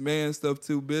relationships. It's man stuff,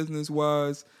 too,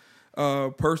 business-wise,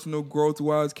 personal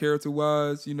growth-wise,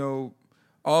 character-wise, you know,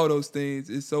 all those things.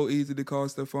 It's so easy to call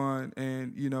Stefan,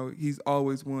 and, you know, he's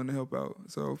always willing to help out.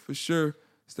 So, for sure,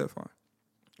 Stefan.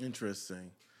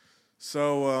 Interesting.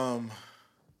 So,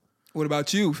 what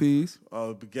about you, Fees?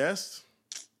 The guest?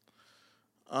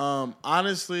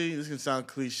 Honestly, this can sound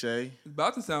cliche. It's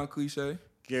about to sound cliche.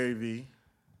 Gary V.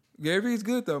 Gary V is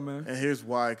good though, man. And here's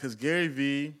why. Because Gary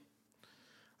V,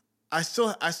 I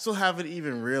still haven't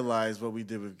even realized what we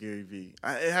did with Gary V.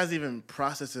 It hasn't even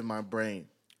processed in my brain.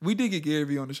 We did get Gary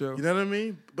V on the show. You know what I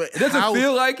mean? But it doesn't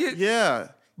feel like it. Yeah.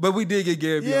 But we did get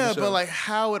Gary V on the show. Yeah, but like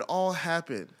how it all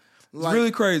happened. Like, it's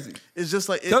really crazy. It's just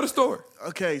like... Tell the story.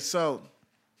 Okay, so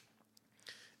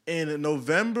in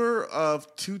November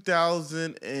of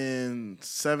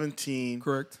 2017...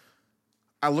 Correct.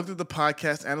 I looked at the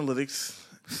podcast analytics,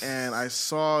 and I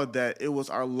saw that it was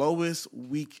our lowest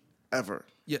week ever.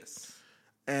 Yes.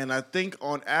 And I think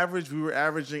on average, we were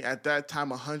averaging at that time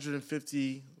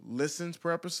 150 listens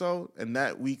per episode, and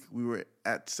that week we were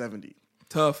at 70.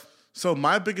 Tough. So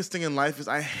my biggest thing in life is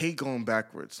I hate going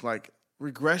backwards. Like,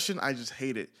 regression, I just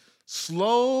hate it.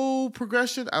 Slow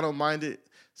progression, I don't mind it.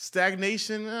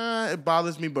 Stagnation, it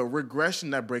bothers me, but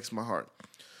regression, that breaks my heart.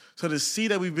 So to see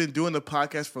that we've been doing the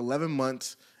podcast for 11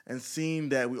 months and seeing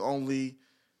that we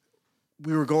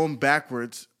were going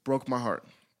backwards broke my heart.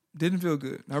 Didn't feel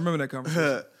good. I remember that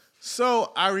conversation.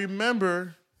 So I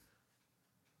remember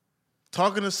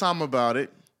talking to Sam about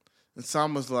it, and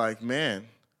Sam was like, man,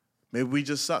 maybe we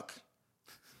just suck.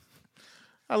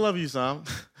 I love you, Sam.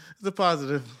 It's a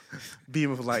positive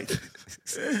beam of light.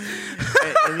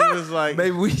 and he was like...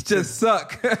 Maybe we just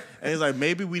suck. And he's like,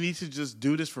 maybe we need to just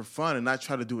do this for fun and not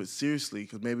try to do it seriously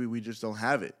because maybe we just don't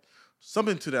have it.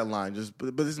 Something to that line.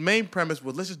 But his main premise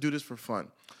was, let's just do this for fun.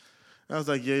 And I was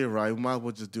like, yeah, you're right. We might as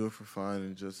well just do it for fun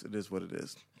and just, it is what it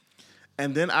is.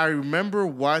 And then I remember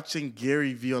watching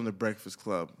Gary V on The Breakfast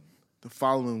Club the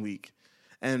following week.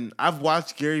 And I've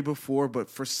watched Gary before, but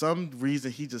for some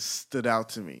reason, he just stood out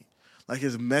to me. Like,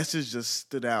 his message just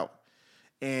stood out.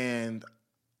 And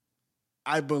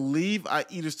I believe I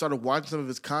either started watching some of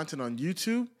his content on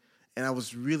YouTube, and I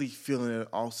was really feeling it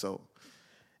also.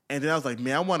 And then I was like,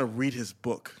 man, I want to read his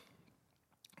book.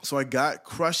 So I got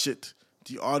Crush It,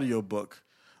 the audio book,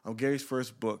 of Gary's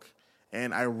first book.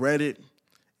 And I read it,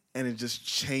 and it just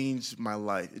changed my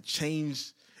life. It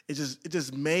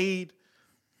just made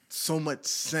so much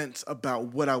sense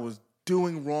about what I was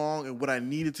doing wrong and what I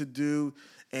needed to do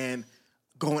and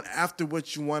going after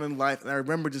what you want in life. And I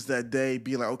remember just that day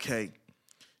being like, okay,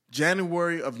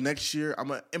 January of next year, I'm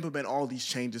going to implement all these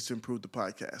changes to improve the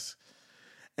podcast.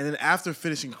 And then after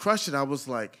finishing Crush It, I was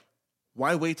like,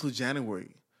 why wait till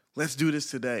January? Let's do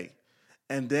this today.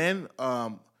 And then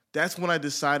that's when I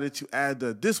decided to add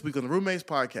the This Week on the Roommates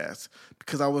podcast,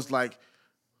 because I was like,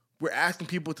 we're asking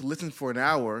people to listen for an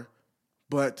hour,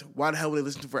 but why the hell would they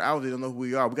listen for an hour? They don't know who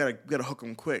we are. We gotta hook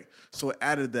them quick. So I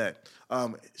added that.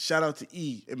 Shout out to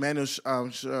Emmanuel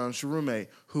Sharume,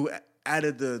 who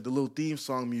added the little theme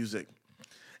song music.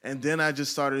 And then I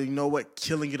just started,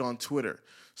 killing it on Twitter.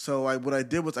 So what I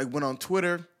did was I went on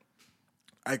Twitter,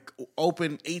 I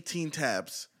opened 18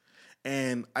 tabs,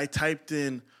 and I typed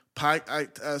in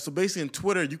so basically in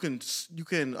Twitter you can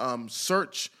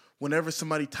search whenever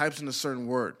somebody types in a certain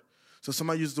word. So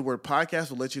somebody uses the word podcast,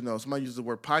 will let you know. Somebody uses the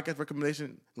word podcast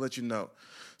recommendation, will let you know.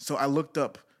 So I looked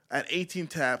up at 18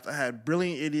 tabs. I had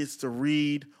Brilliant Idiots to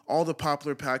Read, all the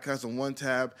popular podcasts on one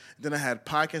tab. Then I had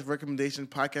podcast recommendation,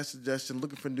 podcast suggestion,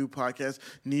 looking for new podcasts,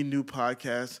 need new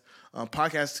podcasts.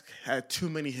 Podcasts had too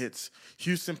many hits.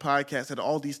 Houston Podcast had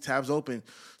all these tabs open.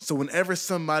 So whenever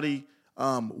somebody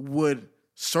would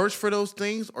search for those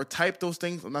things or type those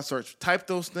things, type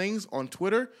those things on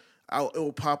Twitter, it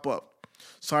will pop up.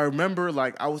 So I remember,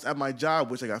 I was at my job,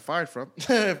 which I got fired from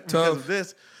because of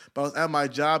this, but I was at my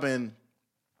job and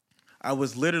I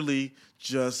was literally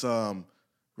just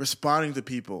responding to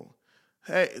people.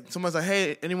 Hey, someone's like,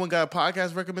 hey, anyone got a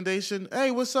podcast recommendation? Hey,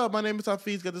 what's up? My name is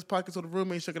Hafiz. Got this podcast on the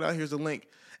roommate. Check it out. Here's the link.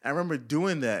 And I remember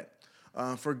doing that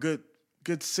for a good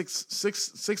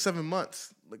 7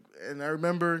 months. And I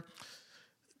remember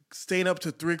staying up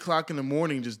to 3 o'clock in the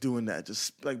morning just doing that,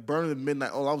 just burning the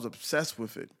midnight oil. I was obsessed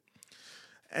with it.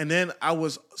 And then I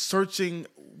was searching,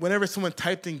 whenever someone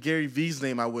typed in Gary V's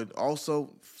name, I would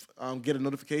also get a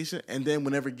notification, and then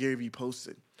whenever Gary Vee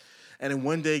posted. And then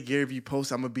one day Gary Vee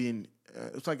posted, I'm going to be in,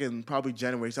 it's like in probably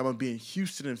January, so I'm going to be in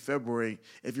Houston in February.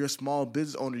 If you're a small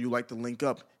business owner, you like to link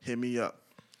up, hit me up.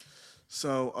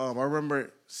 So I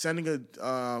remember sending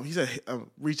he said,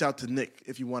 reach out to Nick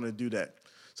if you want to do that.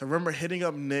 So I remember hitting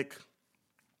up Nick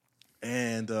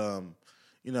and,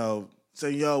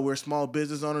 saying, yo, we're a small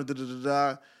business owner,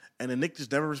 da-da-da-da. And then Nick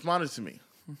just never responded to me.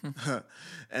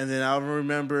 And then I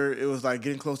remember it was like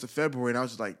getting close to February, and I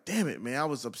was just like, damn it, man, I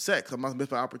was upset because I must have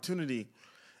missed my opportunity.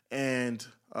 And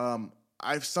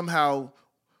I've somehow,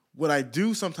 what I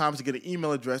do sometimes to get an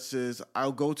email address is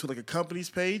I'll go to like a company's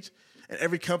page, and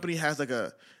every company has like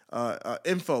a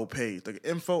info page, like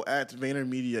info at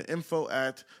VaynerMedia, info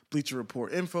at Bleacher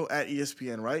Report, info at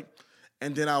ESPN, right?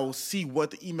 And then I will see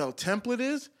what the email template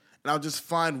is, and I'll just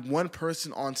find one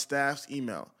person on staff's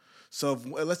email. So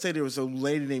let's say there was a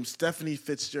lady named Stephanie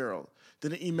Fitzgerald.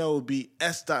 Then the email would be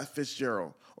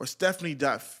s.fitzgerald or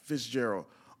stephanie.fitzgerald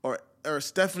or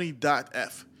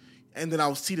stephanie.f. And then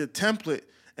I'll see the template,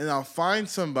 and I'll find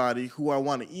somebody who I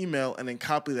want to email and then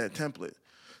copy that template.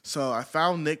 So I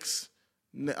found a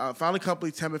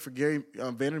company template for Gary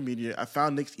VaynerMedia. I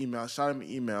found Nick's email. I shot him an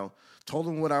email, told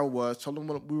him what I was, told him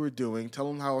what we were doing,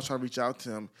 told him how I was trying to reach out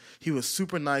to him. He was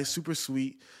super nice, super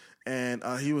sweet, and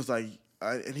he was like,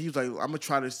 I'm going to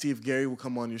try to see if Gary will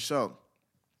come on your show.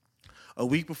 A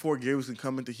week before Gary was going to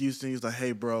come into Houston, he was like,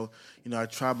 hey, bro, I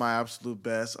tried my absolute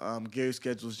best. Gary's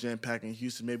schedule is jam-packed in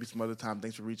Houston, maybe some other time.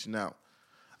 Thanks for reaching out.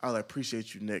 I was like,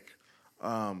 appreciate you, Nick.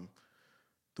 The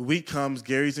week comes,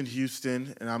 Gary's in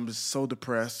Houston, and I'm just so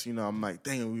depressed. I'm like,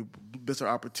 dang, we missed our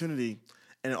opportunity.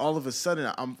 And all of a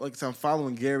sudden, I'm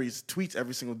following Gary's tweets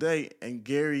every single day, and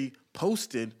Gary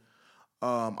posted,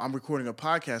 I'm recording a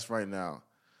podcast right now.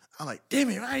 I'm like, damn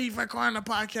it, why are you recording a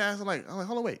podcast? I'm like,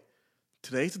 hold on, wait.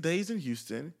 Today's the day he's in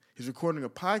Houston. He's recording a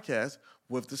podcast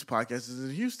with this podcast is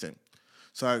in Houston.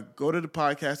 So I go to the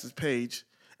podcast's page.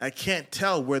 I can't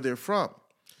tell where they're from.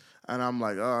 And I'm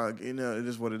like, it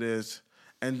is what it is.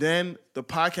 And then the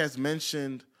podcast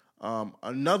mentioned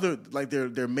another, like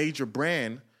their major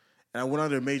brand. And I went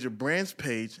on their major brands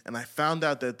page, and I found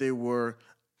out that they were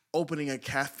opening a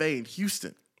cafe in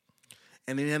Houston.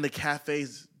 And they had the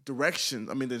cafe's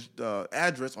the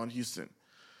address on Houston.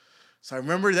 So I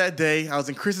remember that day, I was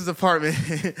in Chris's apartment,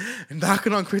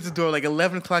 knocking on Chris's door like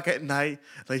 11 o'clock at night.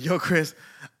 Like, yo, Chris,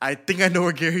 I think I know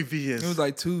where Gary Vee is. It was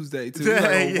like Tuesday, too. It was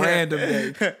like a random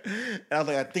day. And I was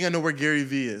like, I think I know where Gary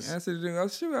Vee is. And I said, oh,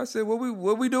 shoot. I said,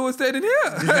 what we doing staying in here?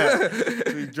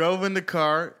 Yeah. We drove in the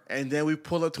car, and then we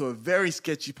pulled up to a very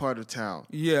sketchy part of town.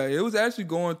 Yeah, it was actually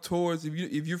going towards,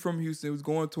 if you're from Houston, it was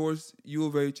going towards U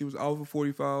of H. It was off of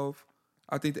 45.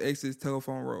 I think the exit is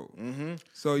Telephone Road. Mm-hmm.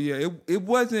 So, yeah, it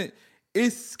wasn't...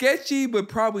 It's sketchy, but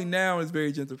probably now it's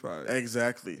very gentrified.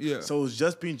 Exactly. Yeah. So it was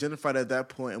just being gentrified at that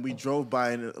point, and we drove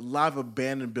by a lot of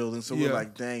abandoned buildings. So we're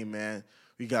like, dang, man,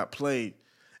 we got played.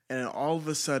 And then all of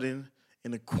a sudden,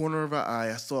 in the corner of our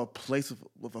eye, I saw a place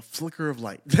with a flicker of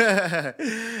light.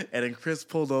 And then Chris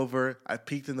pulled over. I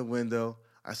peeked in the window.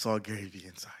 I saw Gary Vee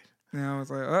inside. And I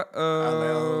was like, I was like,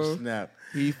 oh, snap.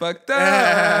 He fucked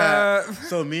up.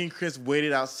 So me and Chris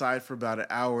waited outside for about an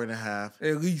hour and a half.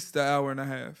 At least an hour and a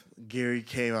half. Gary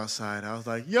came outside. I was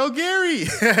like, yo, Gary.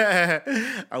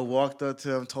 I walked up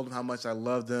to him, told him how much I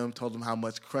loved him, told him how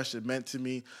much Crush it meant to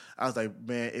me. I was like,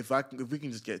 man, if we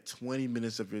can just get 20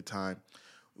 minutes of your time,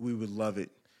 we would love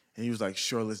it. And he was like,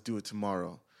 sure, let's do it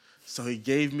tomorrow. So he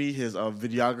gave me his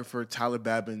videographer, Tyler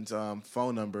Babin's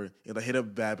phone number. If I hit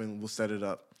up Babin, we'll set it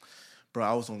up. Bro,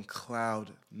 I was on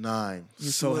cloud 9.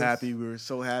 So happy. We were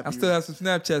so happy. I still have some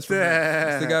Snapchats from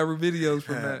that. I still got videos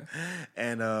from that.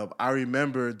 And I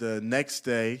remember the next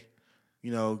day,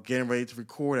 getting ready to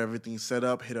record, everything set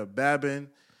up, hit up Babin.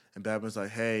 And Babin's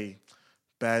like, hey,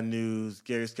 bad news.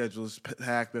 Gary's schedule is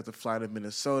packed. We have to fly to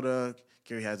Minnesota.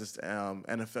 Gary has this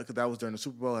NFL, because that was during the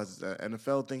Super Bowl, has this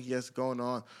NFL thing he has going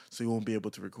on, so he won't be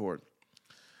able to record.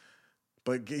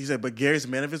 But he said, but Gary's a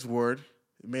man of his word.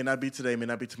 It may not be today, may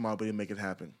not be tomorrow, but he'll make it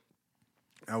happen.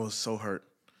 I was so hurt.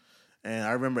 And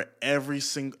I remember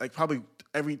probably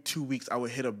every 2 weeks, I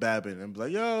would hit up Babin and be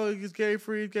like, yo, is Gary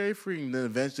free? And then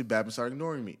eventually Babin started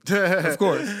ignoring me. Of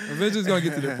course. Eventually it's going to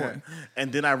get to that point.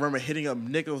 And then I remember hitting up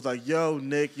Nick. I was like, yo,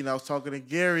 Nick, I was talking to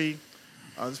Gary.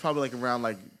 It's probably around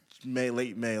late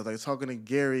May. I was talking to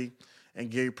Gary, and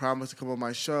Gary promised to come on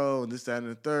my show and this, that, and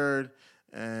the third.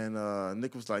 And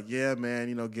Nick was like, yeah,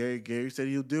 man, Gary said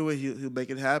he'll do it. He'll make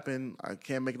it happen. I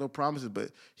can't make no promises,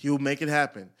 but he'll make it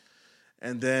happen.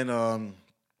 And then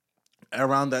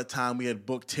around that time, we had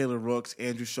booked Taylor Rooks,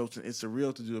 Andrew Schultz, and It's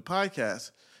Surreal to do a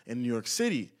podcast in New York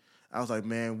City. I was like,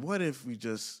 man, what if we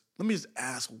just let me just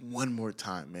ask one more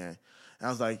time, man. And I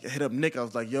was like, I hit up Nick. I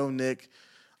was like, yo, Nick,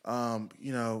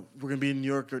 you know, we're going to be in New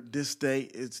York this day.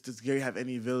 Does Gary have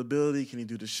any availability? Can he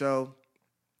do the show?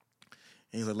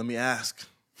 And he's like, let me ask.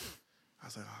 I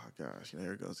was like, oh, gosh,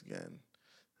 here it goes again.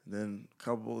 And then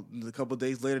a couple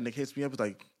days later, Nick hits me up. He's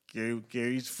like,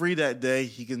 Gary's free that day.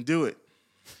 He can do it.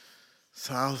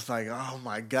 So I was like, oh,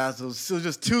 my God. So it was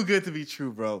just too good to be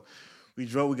true, bro. We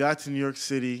got to New York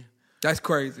City. That's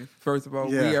crazy. First of all,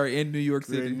 we are in New York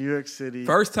City. We're in New York City.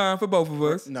 First time for both of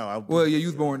us. No, you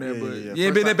was born there, but you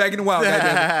ain't been there back in the wild.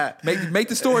 Make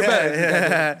the story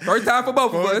better. First time for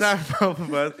both of us. First time for both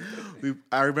of us.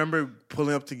 I remember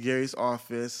pulling up to Gary's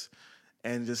office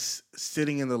and just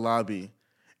sitting in the lobby.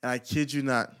 And I kid you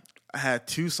not, I had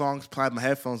 2 songs playing. My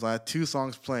headphones on. I had 2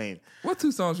 songs playing. What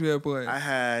 2 songs you had playing? I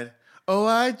had, oh,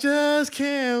 I just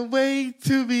can't wait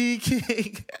to be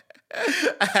king.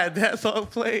 I had that song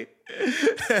played.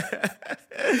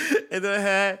 And then I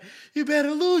had, you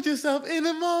better lose yourself in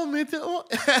the moment.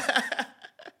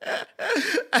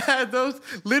 I had those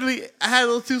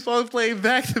 2 songs playing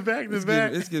back to back to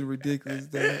back. It's getting ridiculous,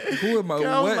 though. Who am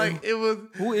I?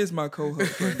 Who is my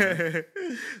co-host right now?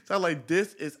 So I'm like,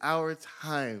 this is our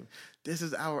time. This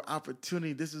is our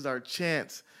opportunity. This is our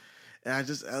chance. And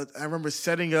I remember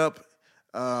setting up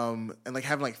and like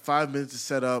having like 5 minutes to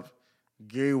set up.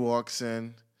 Gary walks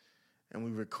in and we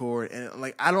record, and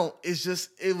like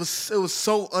it was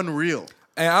so unreal.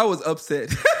 And I was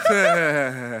upset.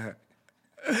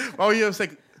 Oh yeah, it was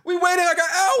like we waited like an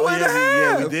hour and a half.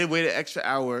 Yeah, we did wait an extra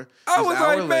hour. I was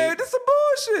like, man, this is some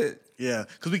bullshit. Yeah,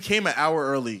 because we came an hour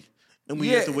early. And we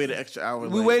had to wait an extra hour.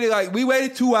 We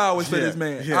waited 2 hours for this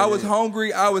man. I was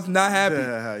hungry. I was not happy.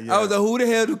 I was like, who the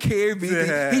hell do Gary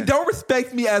V? He don't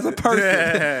respect me as a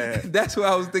person. That's what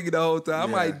I was thinking the whole time.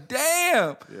 I'm like,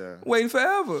 damn, waiting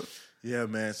forever. Yeah,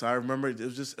 man. So I remember it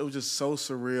was just so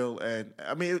surreal, and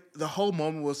I mean the whole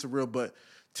moment was surreal. But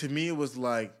to me, it was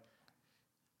like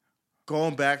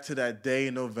going back to that day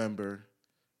in November,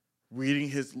 listening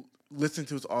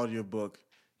to his audiobook.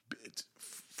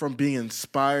 From being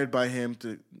inspired by him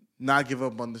to not give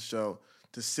up on the show,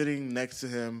 to sitting next to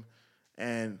him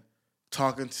and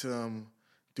talking to him,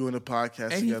 doing a podcast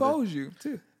together. And he follows you,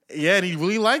 too. Yeah, and he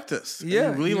really liked us.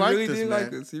 Yeah, he really did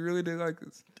like us. He really did like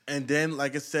us. And then,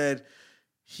 like I said,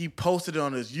 he posted it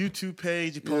on his YouTube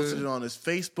page. He posted it on his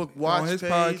Facebook watch page.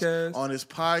 Podcast. On his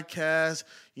podcast.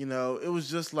 You know, it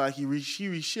was just like he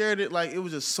reshared it. Like, it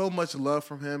was just so much love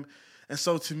from him. And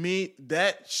so, to me,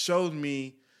 that showed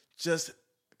me just...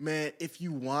 Man, if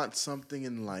you want something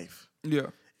in life,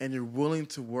 and you're willing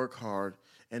to work hard,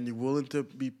 and you're willing to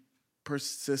be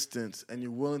persistent, and you're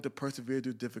willing to persevere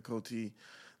through difficulty,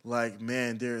 like,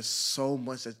 man, there is so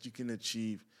much that you can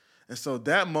achieve. And so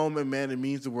that moment, man, it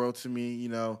means the world to me. You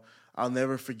know, I'll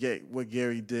never forget what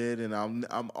Gary did, and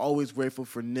I'm always grateful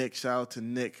for Nick. Shout out to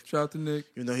Nick.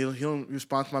 You know, he don't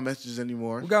respond to my messages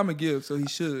anymore. We got him a gift, so he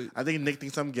should. I think Nick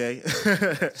thinks I'm gay.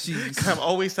 Jeez. I'm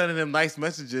always sending him nice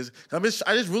messages.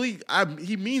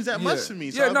 He means that much to me.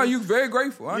 So you're very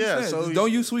grateful. I understand. So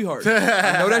don't use sweetheart.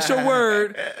 I know that's your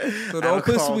word, so don't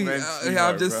put sweet.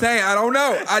 I'm just saying. I don't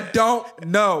know. I don't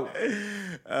know.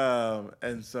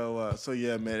 And so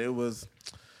yeah, man, it was.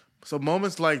 So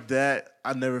moments like that,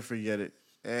 I never forget it.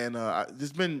 And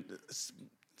there's been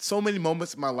so many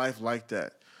moments in my life like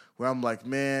that where I'm like,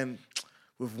 man,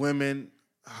 with women,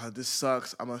 this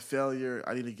sucks. I'm a failure.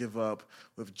 I need to give up.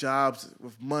 With jobs,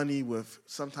 with money,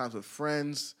 sometimes with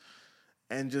friends.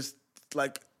 And just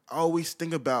like I always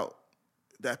think about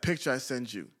that picture I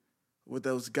sent you with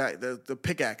those guys, the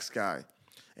pickaxe guy.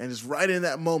 And it's right in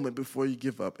that moment before you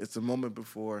give up. It's a moment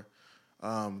before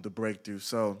the breakthrough.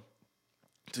 So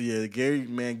yeah,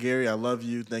 Gary, I love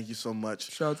you. Thank you so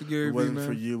much. Shout out to Gary V, man. If it wasn't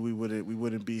for you, we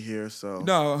wouldn't be here. So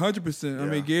no, 100%. Yeah. I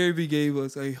mean, Gary V gave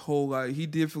us a whole lot. He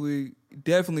definitely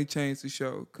changed the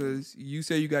show because you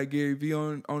say you got Gary V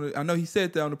on it. I know he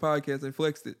said that on the podcast and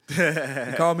flexed it.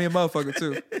 He called me a motherfucker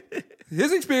too.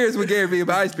 His experience with Gary V and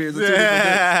my experience are two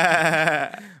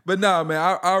different things. But no,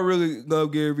 man, I really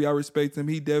love Gary V. I respect him.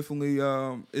 He definitely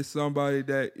is somebody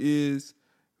that is.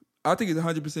 I think it's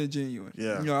 100% genuine.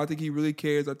 Yeah. You know, I think he really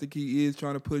cares. I think he is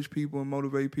trying to push people and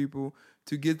motivate people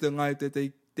to get the life that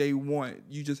they want.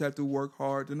 You just have to work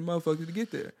hard and the motherfucker to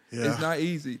get there. Yeah. It's not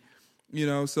easy. You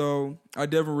know, so I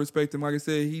definitely respect him. Like I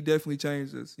said, he definitely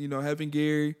changed us. You know, having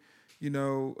Gary, you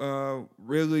know,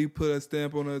 really put a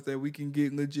stamp on us that we can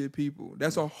get legit people.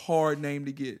 That's a hard name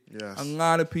to get. Yes. A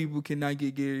lot of people cannot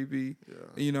get Gary V. Yeah.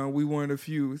 You know, we weren't a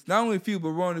few. It's not only a few, but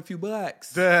we're one of a few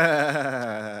blacks.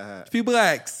 A few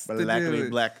blacks.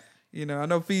 Black. You know, I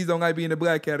know fees don't like being in the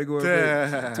black category,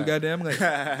 but too goddamn late.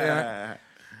 Yeah.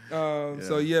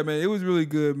 So yeah, man, it was really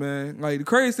good, man. Like the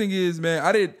crazy thing is, man,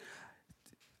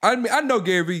 I know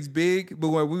Gary Vee's big, but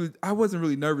I wasn't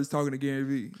really nervous talking to Gary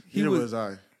Vee. Neither was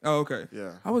I. Oh, okay.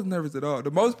 Yeah. I wasn't nervous at all. The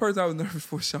most person I was nervous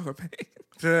for was Charlamagne.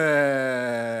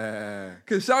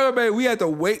 Because Charlamagne, we had to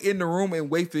wait in the room and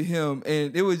wait for him,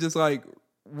 and it was just like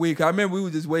weak. I remember we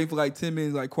were just waiting for like 10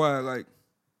 minutes, like quiet, like.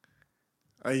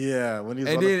 Yeah, when he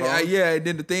was and on then, the phone. and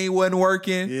then the thing wasn't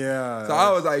working. Yeah. So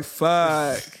I was like,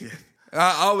 fuck.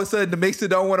 All of a sudden, the mixer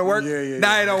don't want to work.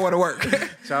 Now it don't want to work.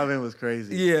 Charlamagne was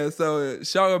crazy. Yeah, so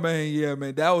Charlamagne, yeah,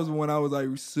 man, that was one I was like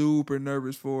super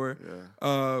nervous for.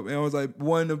 Yeah. And I was like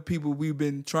one of the people we've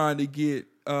been trying to get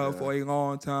for a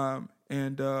long time.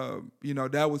 And,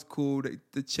 that was cool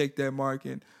to check that mark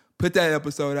and put that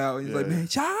episode out. And he's like, man,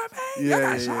 Charlamagne,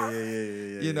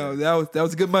 Yeah. That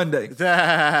was a good Monday.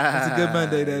 That was a good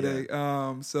Monday that day.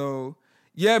 So,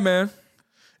 yeah, man.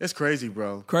 It's crazy,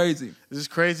 bro. Crazy. It's just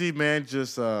crazy, man.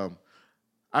 Just I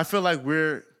feel like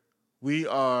we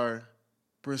are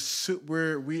perceived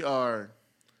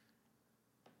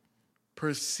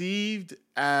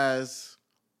as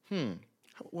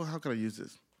how can I use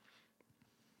this?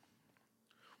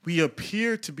 We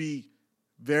appear to be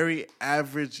very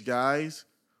average guys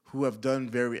who have done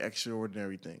very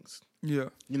extraordinary things. Yeah.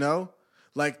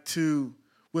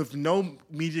 With no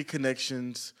media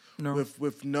connections,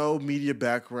 with no media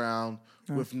background,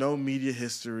 with no media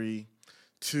history,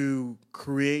 to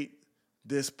create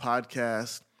this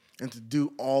podcast and to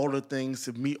do all the things,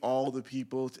 to meet all the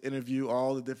people, to interview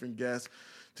all the different guests,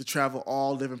 to travel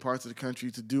all different parts of the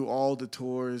country, to do all the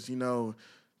tours, to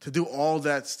do all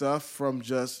that stuff from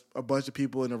just a bunch of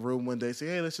people in a room one day, say,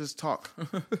 hey, let's just talk.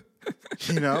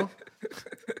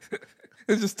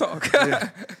 Let's just talk. Yeah.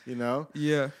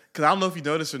 Yeah. Because I don't know if you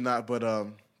noticed or not, but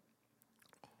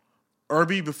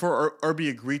Irby, before Irby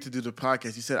agreed to do the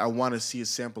podcast, he said, I want to see a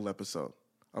sample episode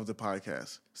of the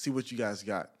podcast, see what you guys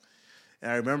got.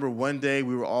 And I remember one day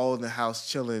we were all in the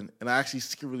house chilling, and I actually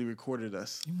secretly recorded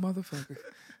us. You motherfucker.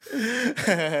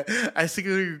 I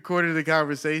secretly recorded the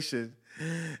conversation,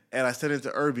 and I sent it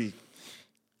to Irby.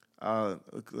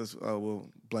 We'll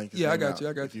blank his name I got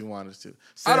out you. if you want us to.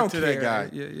 I don't to care. that guy.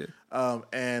 Yeah.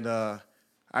 And I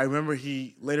remember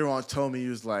he later on told me, he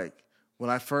was like, when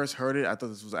I first heard it, I thought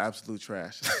this was absolute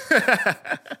trash.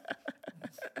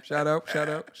 Shout out.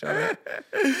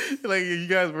 Like, you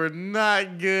guys were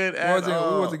not good at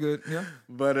all. It wasn't good, yeah.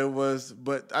 But it was.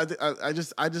 But I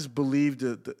just believe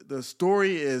the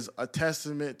story is a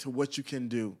testament to what you can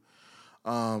do.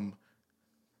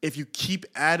 If you keep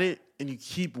at it and you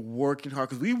keep working hard,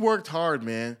 because we worked hard,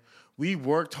 man. We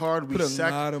worked hard. We put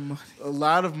a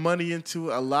lot of money into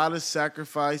it, a lot of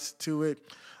sacrifice to it.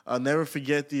 I'll never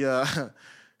forget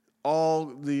all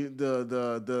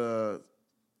the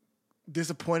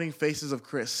disappointing faces of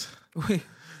Chris.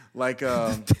 Like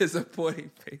disappointing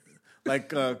faces.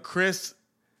 Like Chris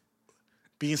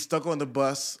being stuck on the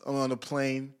bus on the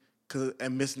plane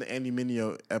and missing the Andy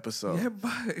Mineo episode. Yeah,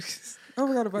 but I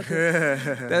forgot about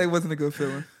that. That wasn't a good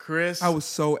feeling. Chris, I was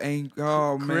so angry.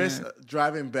 Oh man, Chris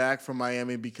driving back from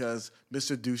Miami because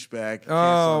Mr. Douchebag canceled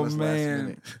oh us man. last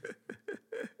minute.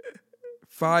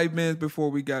 5 minutes before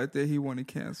we got there, he wanted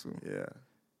to cancel. Yeah.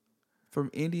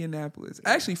 From Indianapolis.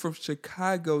 Actually, from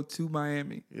Chicago to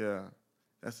Miami. Yeah.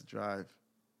 That's a drive.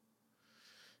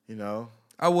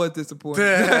 I was disappointed.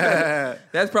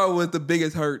 That's probably was the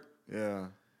biggest hurt. Yeah.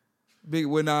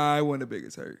 I wasn't the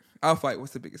biggest hurt. I'll fight.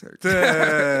 What's the biggest hurt?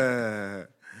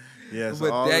 Yeah, so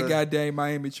but that goddamn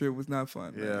Miami trip was not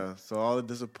fun. Man. Yeah, so all the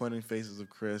disappointing faces of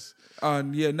Chris.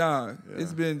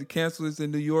 It's been canceled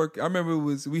in New York. I remember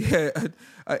we had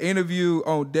an interview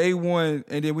on day 1,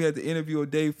 and then we had the interview on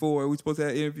day 4. We were supposed to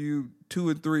have interview 2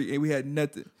 and 3, and we had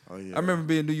nothing. Oh yeah. I remember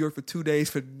being in New York for 2 days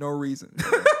for no reason.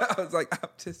 I was like, I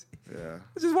just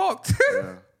walked.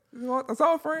 Yeah. I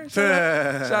saw a friend.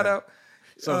 Shout out.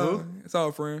 So who? I saw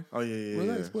a friend. Oh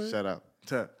yeah. Shout out.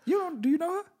 Do you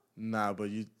know her? Nah, but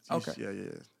you okay.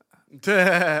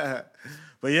 Yeah.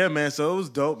 But yeah, man, so it was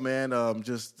dope, man.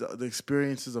 Just the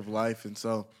experiences of life. And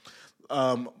so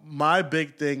my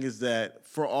big thing is that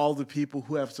for all the people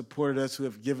who have supported us, who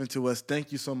have given to us,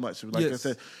 thank you so much. Like I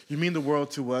said, you mean the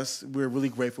world to us. We're really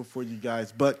grateful for you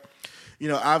guys. But,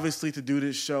 obviously to do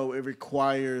this show, it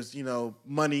requires,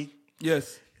 money.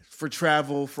 Yes. For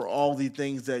travel, for all the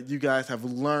things that you guys have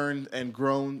learned and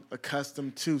grown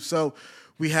accustomed to. So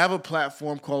we have a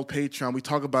platform called Patreon. We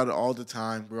talk about it all the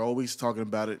time. We're always talking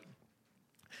about it.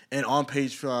 And on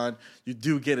Patreon, you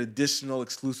do get additional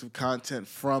exclusive content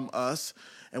from us.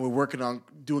 and we're working on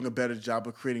doing a better job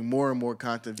of creating more and more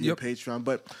content via Patreon.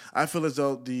 But I feel as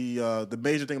though the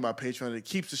major thing about Patreon, it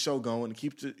keeps the show going,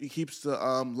 it keeps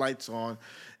the lights on,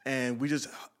 and we just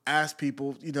ask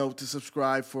people, to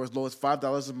subscribe for as low as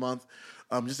 $5 a month.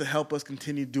 Just to help us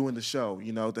continue doing the show,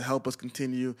 to help us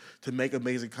continue to make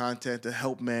amazing content, to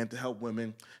help men, to help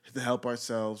women, to help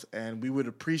ourselves. And we would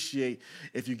appreciate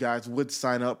if you guys would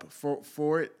sign up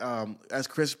for it. As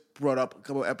Chris brought up a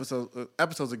couple of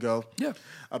episodes ago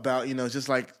about, just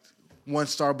like one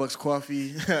Starbucks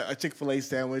coffee, a Chick-fil-A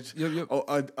sandwich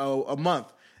a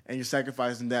month. And you're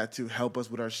sacrificing that to help us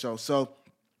with our show. So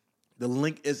the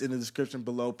link is in the description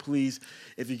below. Please,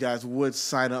 if you guys would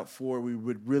sign up for it, we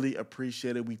would really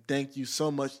appreciate it. We thank you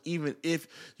so much, even if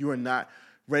you are not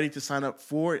ready to sign up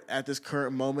for it at this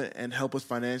current moment and help us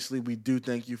financially. We do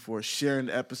thank you for sharing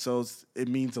the episodes. It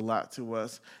means a lot to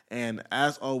us. And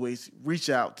as always, reach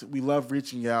out. We love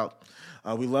reaching out.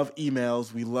 We love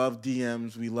emails. We love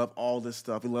DMs. We love all this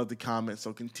stuff. We love the comments.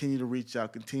 So continue to reach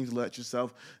out. Continue to let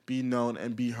yourself be known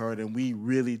and be heard. And we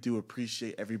really do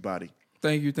appreciate everybody.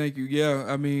 Thank you. Yeah,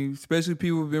 I mean, especially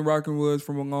people who've been rocking with us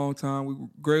from a long time. We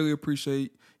greatly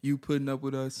appreciate you putting up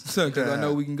with us. Because I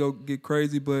know we can go get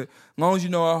crazy, but as long as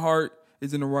you know our heart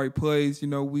is in the right place,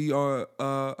 we are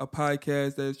a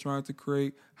podcast that is trying to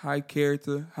create high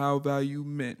character, high value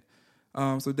men.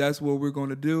 So that's what we're going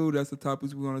to do. That's the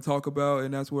topics we're going to talk about,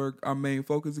 and that's where our main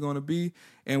focus is going to be.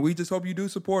 And we just hope you do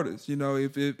support us.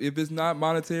 If it's not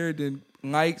monetary, then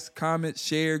likes, comments,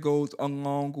 share goes a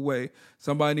long way.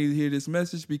 Somebody needs to hear this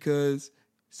message because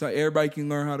so everybody can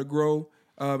learn how to grow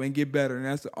and get better. And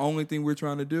that's the only thing we're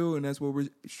trying to do, and that's what we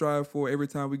strive for every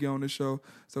time we get on the show.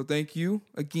 So thank you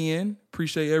again.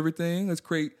 Appreciate everything. Let's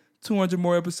create 200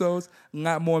 more episodes, a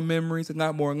lot more memories, a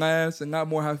lot more laughs, and a lot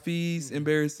more Hafiz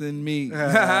embarrassing me.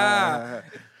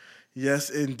 Yes,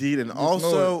 indeed. And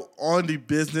also on the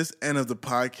business end of the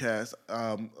podcast,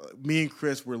 me and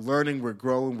Chris, we're learning, we're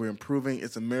growing, we're improving.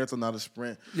 It's a marathon, not a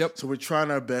sprint. Yep. So we're trying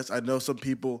our best. I know some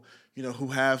people, who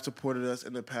have supported us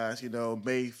in the past,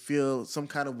 may feel some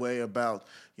kind of way about,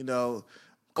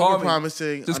 call me.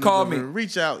 Promising. Just call me.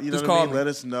 Reach out. Just call me. Let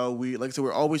us know. Like I said,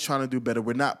 we're always trying to do better.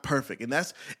 We're not perfect, and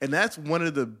that's one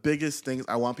of the biggest things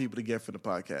I want people to get from the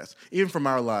podcast, even from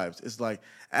our lives. It's like,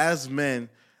 as men,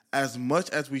 as much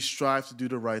as we strive to do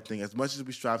the right thing, as much as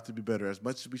we strive to be better, as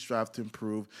much as we strive to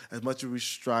improve, as much as we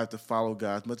strive to follow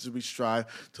God, as much as we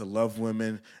strive to love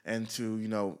women and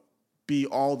to be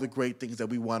all the great things that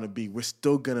we want to be, we're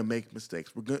still going to make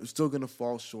mistakes. We're still going to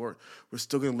fall short. We're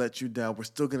still going to let you down. We're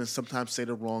still going to sometimes say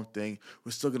the wrong thing.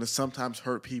 We're still going to sometimes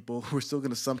hurt people. We're still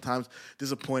going to sometimes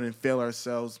disappoint and fail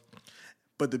ourselves.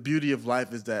 But the beauty of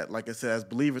life is that, like I said, as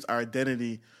believers, our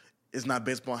identity is not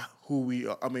based upon who we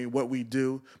are, what we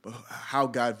do, but how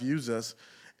God views us.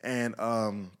 And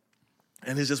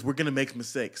it's just, we're going to make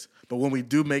mistakes. But when we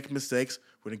do make mistakes,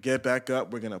 we're going to get back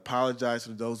up. We're going to apologize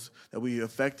to those that we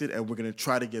affected, and we're going to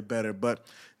try to get better. But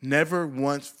never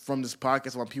once from this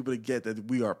podcast I want people to get that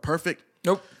we are perfect.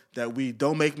 Nope. That we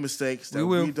don't make mistakes, that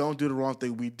we don't do the wrong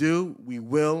thing. We do, we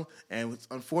will, and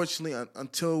unfortunately,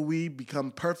 until we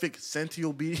become perfect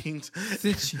sentient beings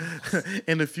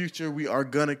in the future, we are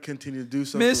going to continue to do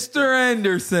so. Mr.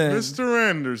 Anderson. Mr.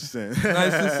 Anderson.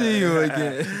 Nice to see you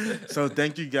again. So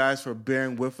thank you guys for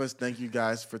bearing with us. Thank you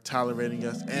guys for tolerating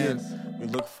us. And we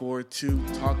look forward to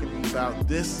talking about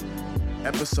this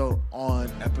episode on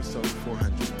episode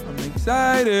 400. I'm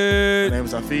excited. My name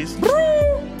is Hafiz.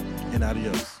 And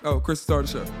adios. Oh, Chris started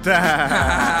the show.